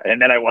where I'm at, and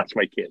then I watch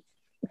my kids.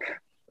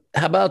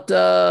 How about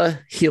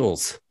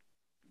Heels?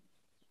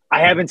 I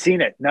haven't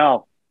seen it.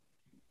 No.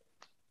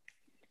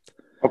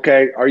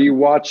 Okay, are you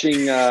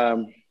watching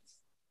on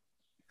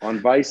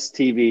Vice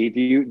TV?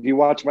 Do you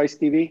watch Vice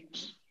TV?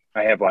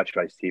 I have watched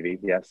Vice TV.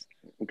 Yes.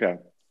 Okay,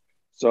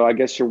 so I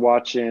guess you're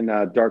watching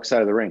Dark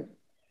Side of the Ring.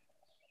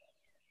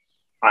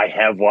 I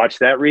have watched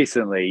that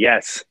recently.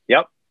 Yes.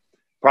 Yep.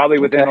 Probably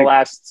within the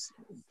last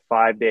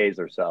 5 days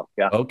or so.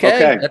 Yeah.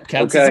 Okay. That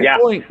counts as a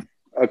point.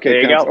 Okay.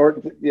 There you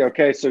go.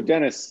 Okay. So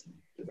Dennis,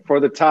 for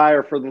the tie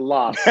or for the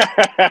loss?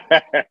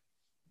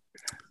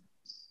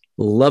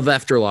 Love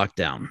After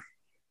Lockdown.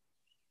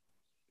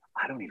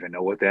 I don't even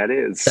know what that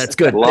is. That's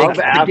good. Love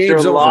After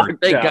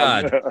Lockdown. Thank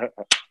God.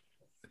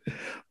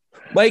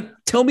 Mike,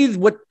 tell me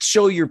what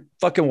show you're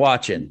fucking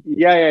watching.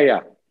 Yeah.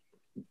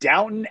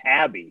 Downton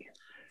Abbey.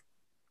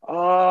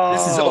 Oh,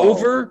 this is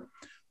over.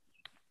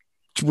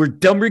 We're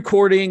done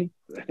recording.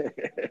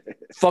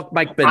 Fuck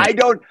Mike Bennett.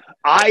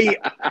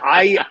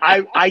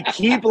 I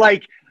keep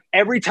like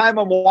every time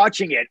I'm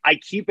watching it, I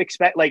keep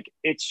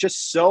it's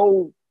just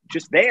so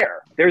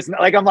there. There's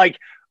like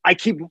I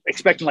keep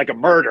expecting like a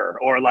murder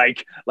or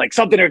like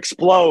something to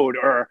explode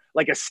or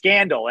like a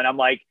scandal, and I'm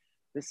like,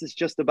 this is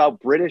just about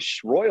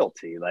British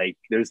royalty. Like,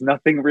 there's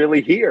nothing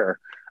really here.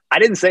 I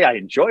didn't say I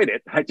enjoyed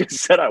it. I just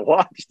said I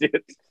watched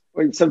it.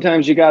 Well,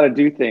 sometimes you got to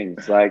do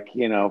things like,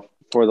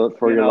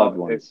 for your loved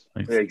ones.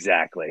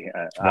 Exactly.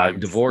 I'm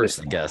divorced,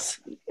 I guess.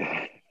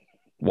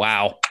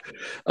 Wow.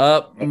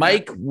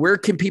 Mike, where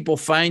can people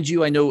find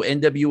you? I know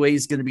NWA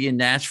is going to be in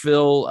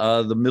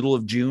Nashville the middle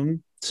of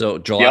June. So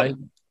July,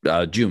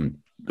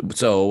 June.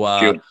 So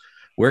June.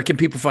 Where can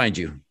people find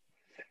you?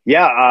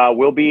 Yeah,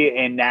 we'll be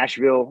in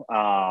Nashville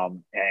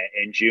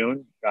in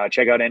June.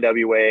 Check out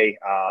NWA.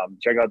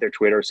 Check out their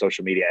Twitter,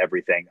 social media,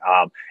 everything.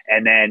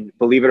 And then,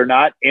 believe it or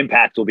not,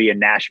 Impact will be in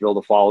Nashville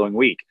the following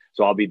week.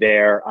 So I'll be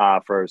there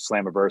for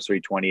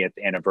Slammiversary 20th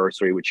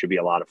anniversary, which should be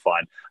a lot of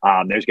fun.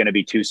 There's going to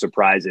be 2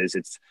 surprises.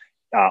 It's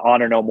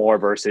Honor No More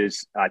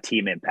versus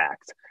Team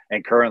Impact.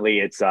 And currently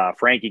it's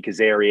Frankie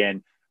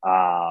Kazarian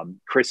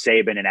Chris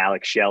Sabin and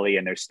Alex Shelley,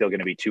 and there's still going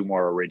to be 2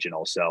 more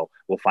originals. So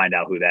we'll find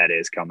out who that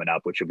is coming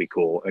up, which will be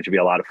cool. Which will be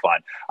a lot of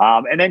fun.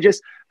 And then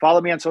just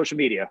follow me on social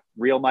media,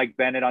 Real Mike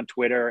Bennett on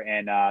Twitter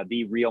and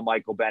the Real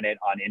Michael Bennett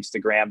on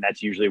Instagram.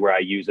 That's usually where I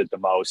use it the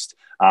most.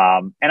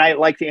 And I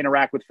like to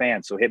interact with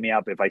fans. So hit me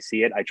up if I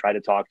see it. I try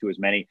to talk to as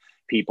many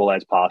people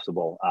as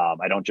possible.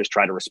 I don't just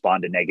try to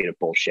respond to negative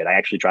bullshit. I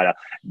actually try to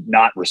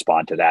not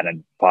respond to that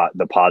and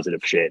the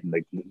positive shit and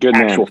the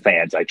actual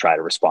fans I try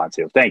to respond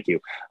to. Thank you.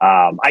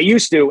 I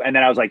used to, and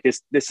then I was like,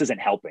 this isn't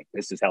helping.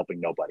 This is helping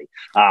nobody.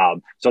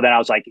 So then I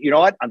was like, you know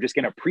what? I'm just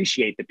going to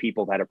appreciate the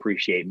people that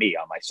appreciate me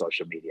on my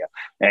social media.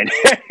 And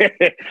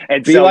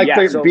and be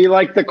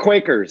like the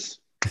Quakers.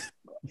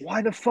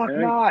 Why the fuck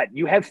not?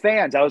 You have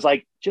fans. I was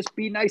like, just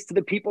be nice to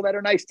the people that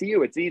are nice to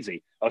you. It's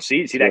easy. Oh,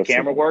 see that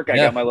camera work? I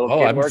got my little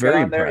kid working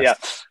on there. Yeah.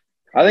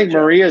 I think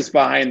Maria's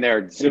behind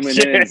there, zooming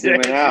in and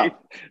zooming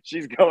out.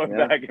 She's going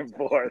back and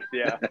forth.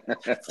 Yeah.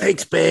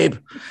 Thanks, babe.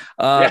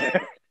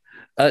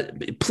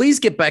 Please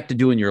get back to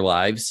doing your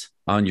lives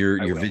on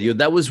your video.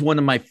 That was one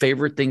of my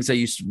favorite things I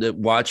used to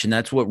watch, and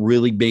that's what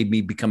really made me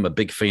become a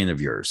big fan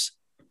of yours.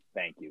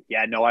 Thank you.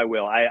 Yeah, no, I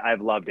will.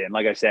 I've loved it. And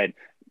like I said,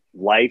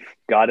 life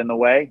got in the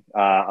way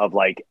of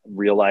like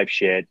real life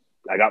shit.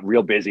 I got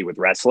real busy with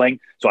wrestling.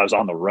 So I was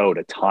on the road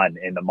a ton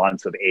in the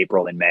months of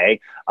April and May.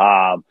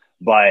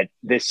 But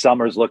this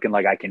summer's looking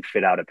like I can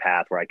fit out a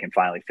path where I can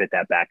finally fit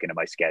that back into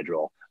my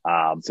schedule.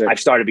 I've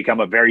started to become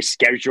a very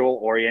schedule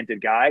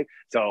oriented guy.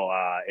 So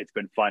it's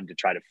been fun to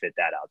try to fit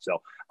that out.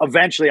 So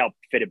eventually I'll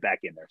fit it back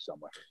in there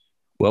somewhere.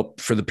 Well,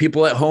 for the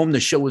people at home, the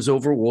show is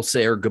over. We'll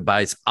say our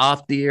goodbyes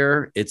off the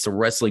air. It's a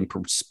wrestling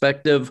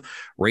perspective.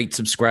 Rate,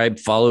 subscribe,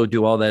 follow,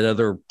 do all that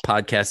other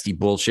podcasty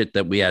bullshit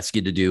that we ask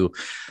you to do.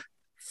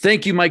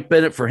 Thank you, Mike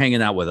Bennett, for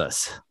hanging out with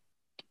us.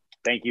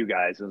 Thank you,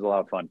 guys. It was a lot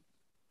of fun.